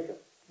hallucination.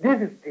 This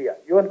is there.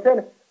 You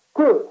understand?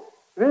 Good.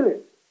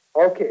 Really?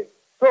 Okay.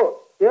 So,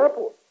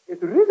 therefore,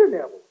 it's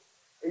reasonable.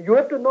 You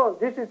have to know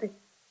this is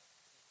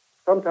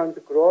sometimes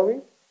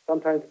growing,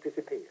 sometimes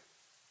disappears.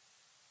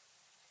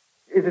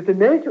 It is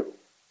natural.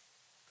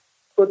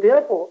 So,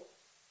 therefore,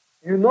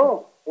 you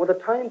know when the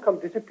time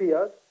comes,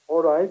 disappears,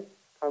 all right,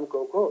 time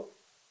goes.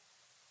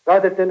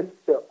 Rather than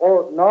say,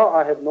 oh, now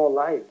I have no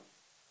life.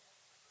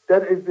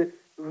 That is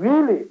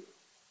really,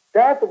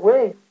 that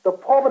way the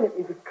problem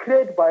is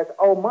created by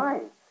our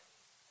mind.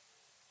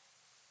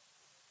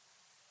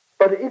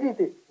 But it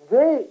is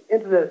very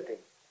interesting.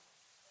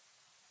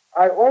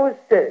 I always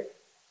say,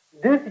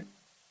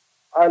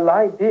 I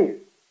like this.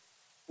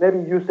 Maybe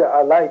you say,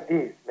 I like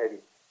this, maybe.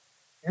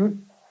 You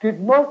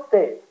did not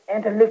say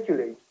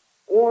intellectually,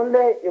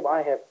 only if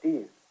I have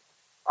this,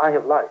 I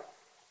have life.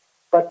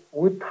 But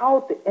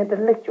without the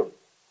intellectual,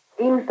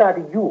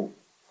 inside you,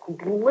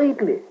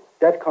 completely,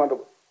 that kind of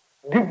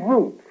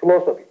deep-root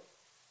philosophy.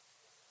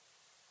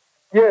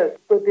 Yes,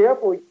 so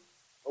therefore,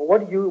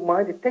 what you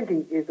might be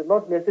thinking is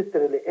not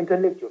necessarily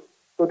intellectual.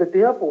 So that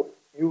therefore,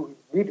 you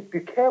need to be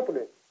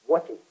carefully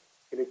watching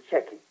and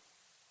checking,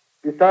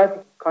 besides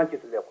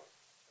conscious level.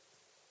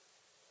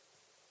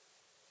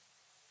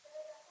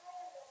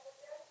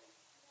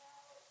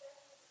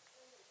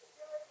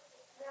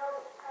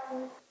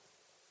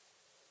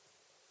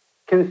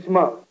 Can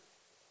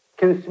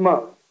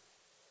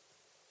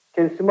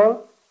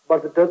smell,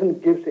 but it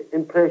doesn't give the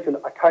impression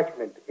of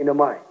attachment in the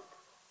mind.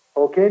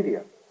 Okay,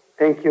 dear?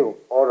 Thank you.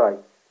 All right.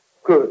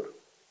 Good.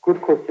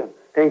 Good question.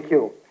 Thank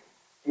you.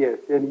 Yes,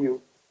 and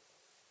you.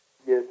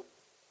 Yes.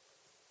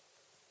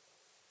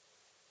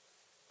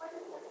 What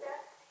is the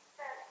best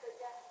defense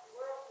against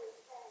worldly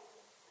pain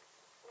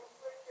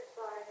inflicted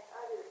by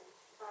other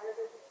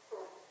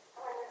people?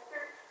 When the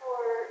search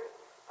for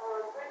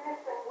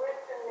goodness and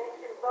wisdom makes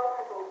you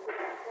vulnerable to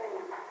that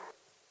pain.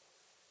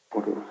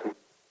 What do you say?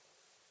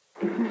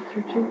 If you're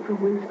searching for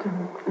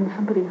wisdom and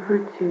somebody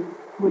hurts you,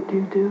 what do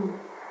you do?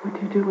 What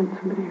do you do when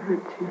somebody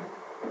hurts you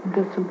and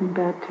does something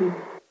bad to you?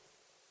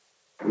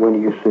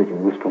 When you search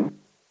wisdom?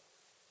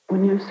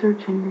 When you're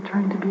searching, you're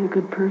trying to be a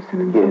good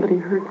person and Yes. somebody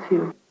hurts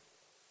you.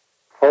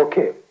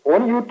 Okay.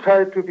 When you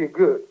try to be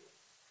good,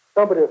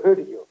 somebody hurt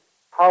you.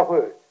 How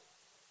hurt?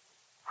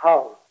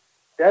 How?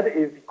 That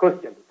is the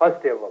question,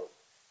 first of all.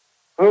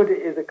 Hurt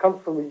is it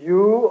comes from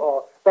you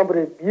or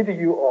somebody beat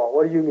you or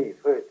what do you mean,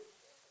 hurt?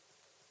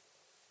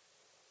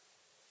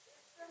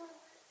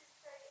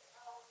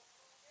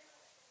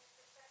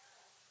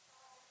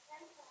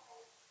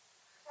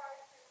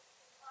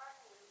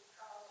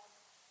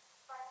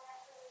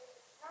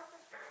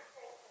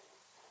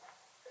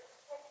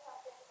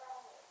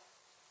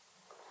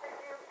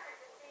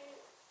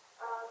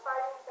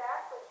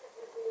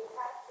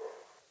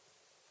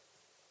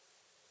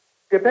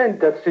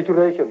 Depends that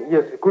situation.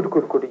 Yes, good,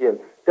 yes.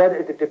 That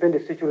is a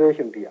dependent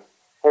situation there.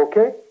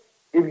 Okay?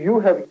 If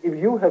you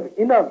have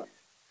enough,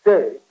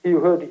 say he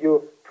hurt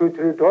you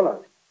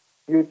 $2-3,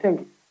 you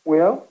think,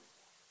 well,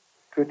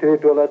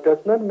 $2-3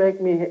 does not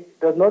make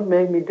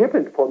me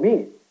different for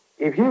me.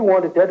 If he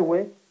wanted that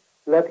way,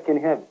 let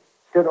him have.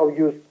 Instead of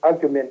use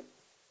argument,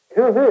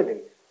 he heard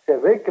it. Say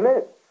very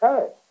clear.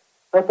 Hi.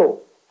 That's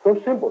all.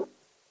 So simple.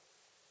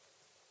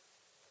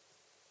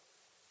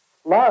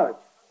 Large.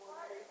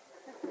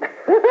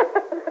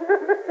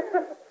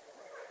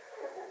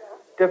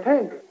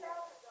 Depends.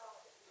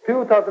 Few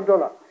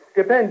 $1,000s.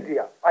 Depends,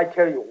 dear. I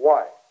tell you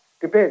why.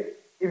 Depends.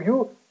 If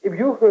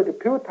you heard a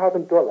few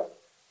 $1,000s,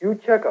 you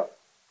check out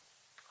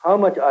how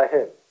much I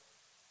have,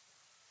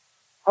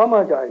 how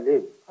much I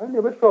live. I'm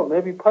never sure.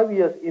 Maybe 5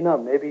 years enough.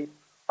 Maybe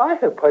I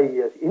have 5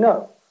 years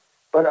enough.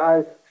 But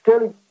I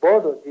still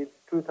bother the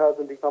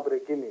 2,000 the company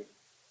give me.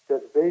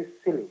 That's very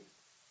silly.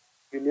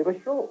 You never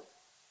sure.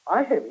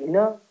 I have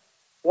enough.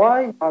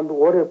 Why I'm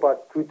worried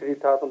about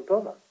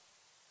 $2,000-3,000?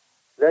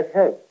 Let's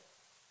have.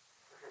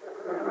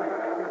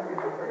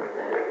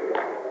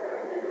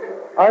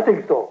 I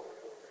think so.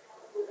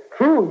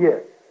 True,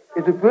 yes.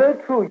 It's very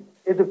true.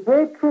 It's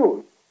very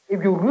true.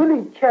 If you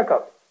really check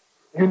up,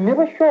 you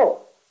never sure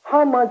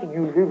how much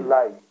you live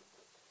life.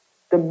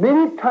 The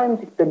many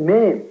times the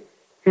man,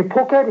 he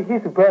pocket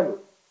his value.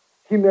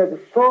 He makes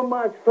so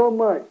much.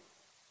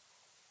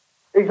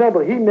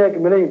 Example, he make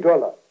 $1 million.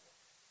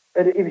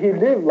 And if he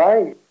live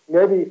life,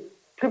 maybe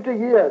 50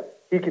 years,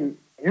 he can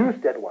use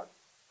that one.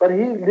 But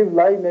he live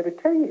life maybe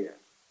 10 years.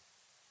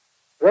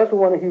 That's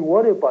what he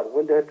worry about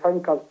when the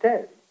time comes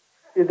 10.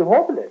 It's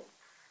hopeless.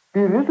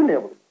 Be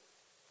reasonable.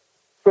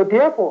 So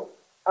therefore,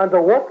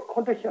 under what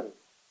conditions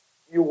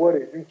you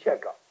worry, you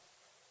check up.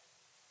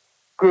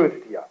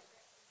 Good, dear.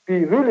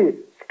 Be really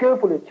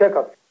skillfully check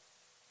up.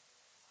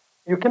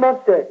 You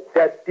cannot say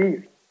that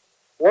this,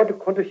 what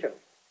condition.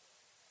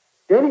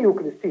 Then you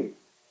can see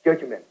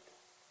judgment.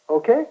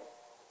 Okay?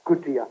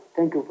 Good, dear.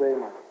 Thank you very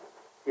much.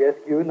 Yes,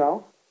 you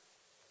now.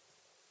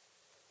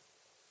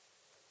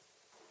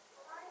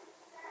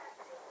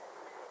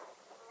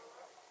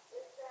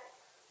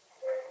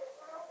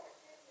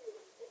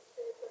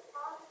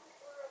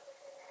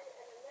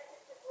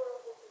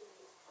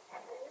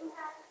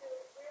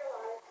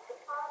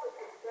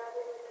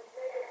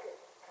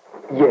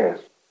 Yes.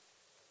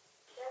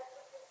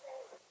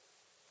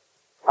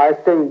 I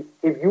think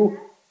if you,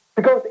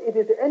 because it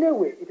is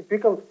anyway, it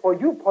becomes for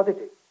you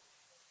positive.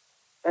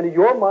 And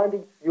your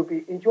mind, you'll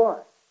be enjoying.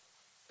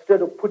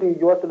 Instead of putting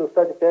yourself in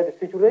such bad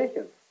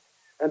situations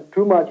and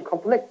too much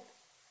conflict.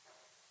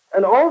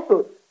 And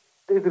also,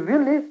 it's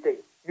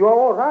realistic. You are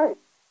all right.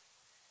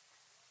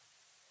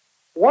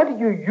 What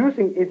you're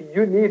using is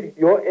you need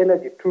your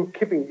energy to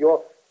keeping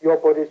your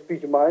body,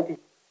 speech, mind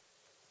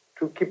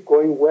to keep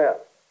going well.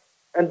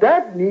 And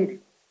that need,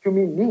 to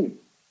me, need.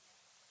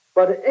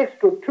 But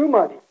extra too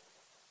much,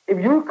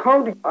 if you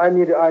count, I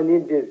need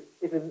this,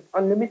 it is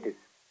unlimited.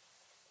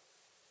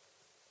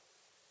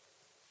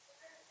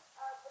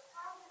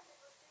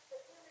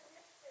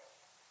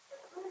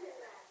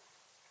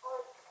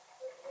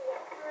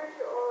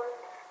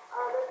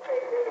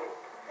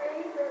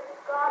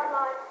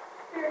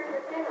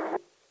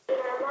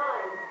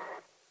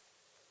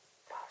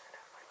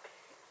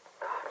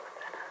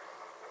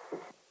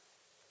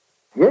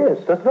 Yes,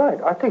 that's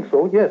right. I think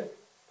so, yes.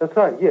 That's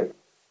right, yes.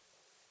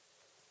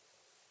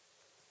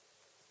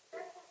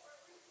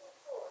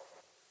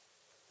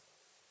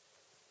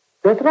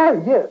 That's right,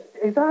 yes.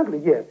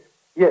 Exactly, yes.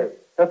 Yes,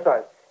 that's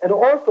right. And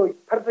also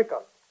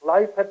practical,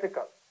 life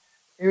practical.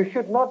 You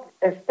should not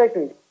expect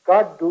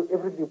God do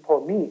everything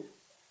for me.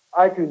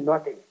 I do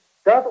nothing.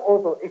 That's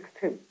also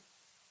extreme.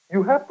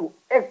 You have to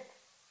act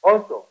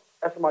also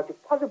as much as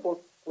possible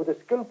with a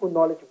skillful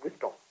knowledge,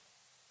 wisdom.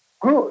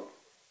 Good.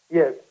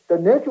 Yes, the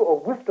nature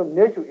of wisdom,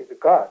 nature is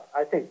God,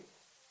 I think.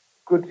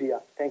 Good, Ria.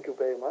 Thank you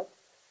very much.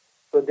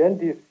 So then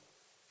this.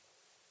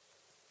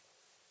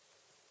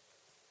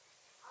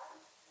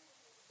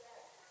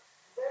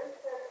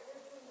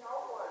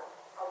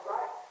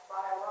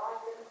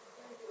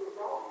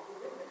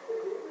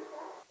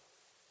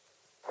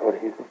 What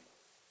is it?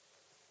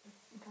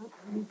 You don't do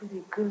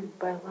anybody good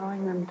by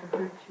allowing them to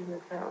hurt you,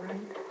 is that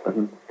right?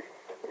 Mm-hmm.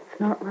 It's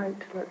not right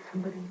to let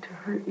somebody to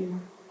hurt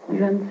you.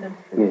 Zen says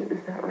this, Yes.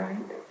 Is that right?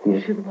 Yes.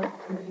 You shouldn't let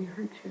somebody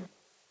hurt you.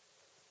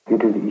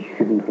 You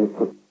shouldn't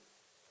hurt.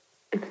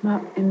 It's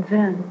not in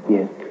Zen.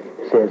 Yes.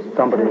 Says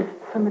somebody.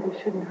 Somebody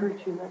shouldn't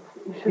hurt you.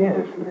 You shouldn't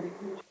let somebody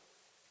hurt you.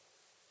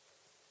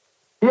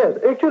 Yes,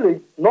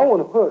 actually, no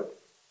one hurt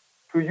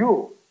to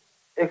you,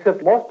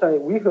 except most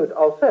time we hurt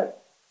ourselves,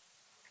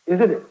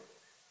 isn't it?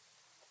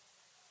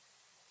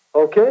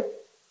 Okay?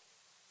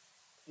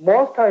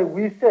 Most time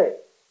we say,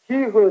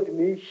 he hurt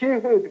me, she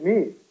hurt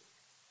me.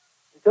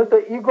 It's just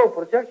an ego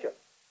projection.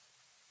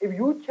 If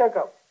you check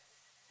up,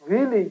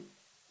 really,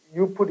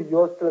 you put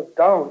yourself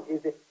down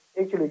is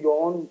actually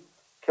your own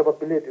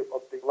capability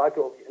of the lack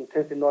of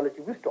intensive knowledge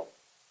and wisdom.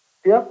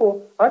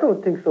 Therefore, I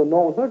don't think so. No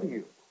one hurt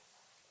you.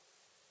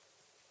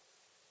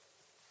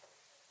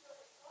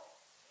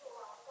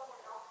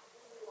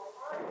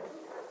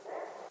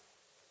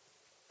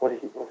 What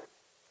is it? If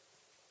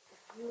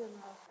you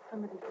allow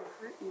somebody to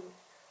hurt you,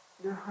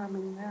 you're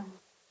harming them.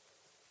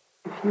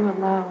 If you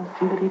allow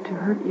somebody to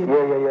hurt you, Yeah.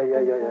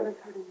 that is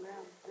hurting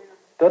them.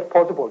 That's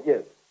possible,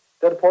 yes.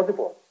 That's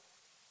possible.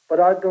 But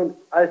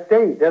I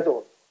say that's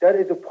all. That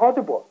is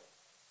possible.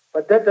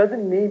 But that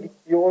doesn't mean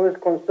you're always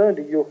concerned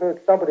you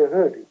somebody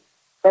hurt you.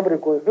 Somebody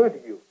could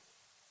hurt you.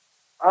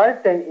 I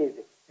think is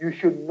you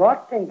should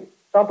not think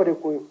somebody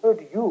could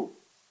hurt you.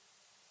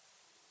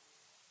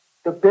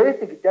 The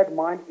basic that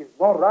mind is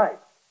not right.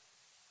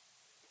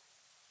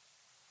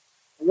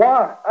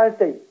 Why? I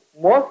say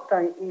most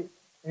time is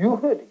you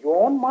hurt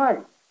your own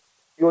mind.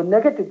 Your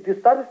negative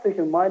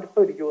dissatisfaction mind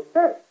hurt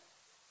yourself.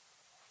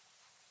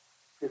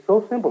 It's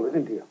so simple,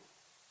 isn't it?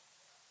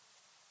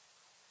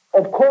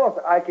 Of course,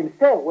 I can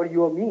say what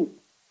you mean.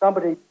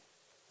 Somebody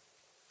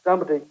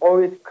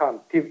always come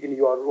thief in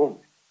your room,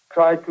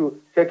 try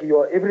to check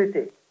your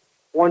everything.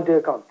 1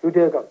 day come, 2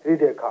 day come, 3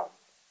 day come.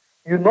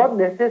 You not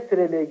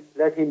necessarily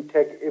let him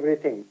take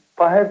everything.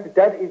 Perhaps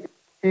that is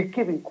he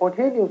keeping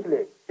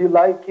continuously.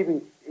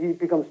 He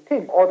becomes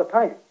thief all the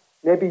time.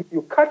 Maybe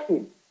you cut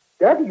him.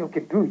 That you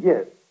can do,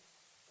 yes.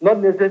 Not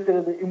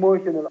necessarily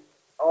emotional.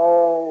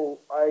 Oh,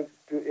 I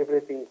do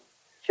everything.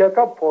 Check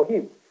up for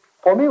him.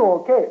 For me,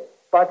 okay.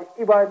 But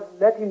if I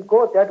let him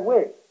go that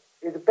way,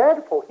 it's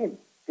bad for him.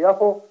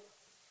 Therefore,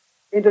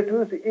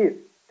 introduce is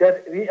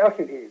that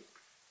reaction is.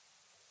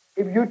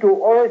 If you do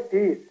always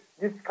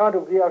this kind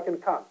of reaction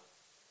comes.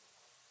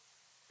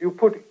 You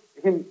put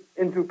him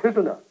into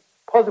prisoner.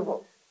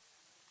 Possible.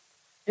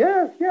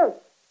 Yes.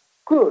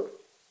 Good.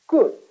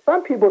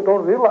 Some people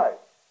don't realize.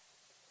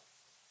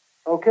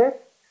 Okay?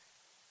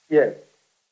 Yes.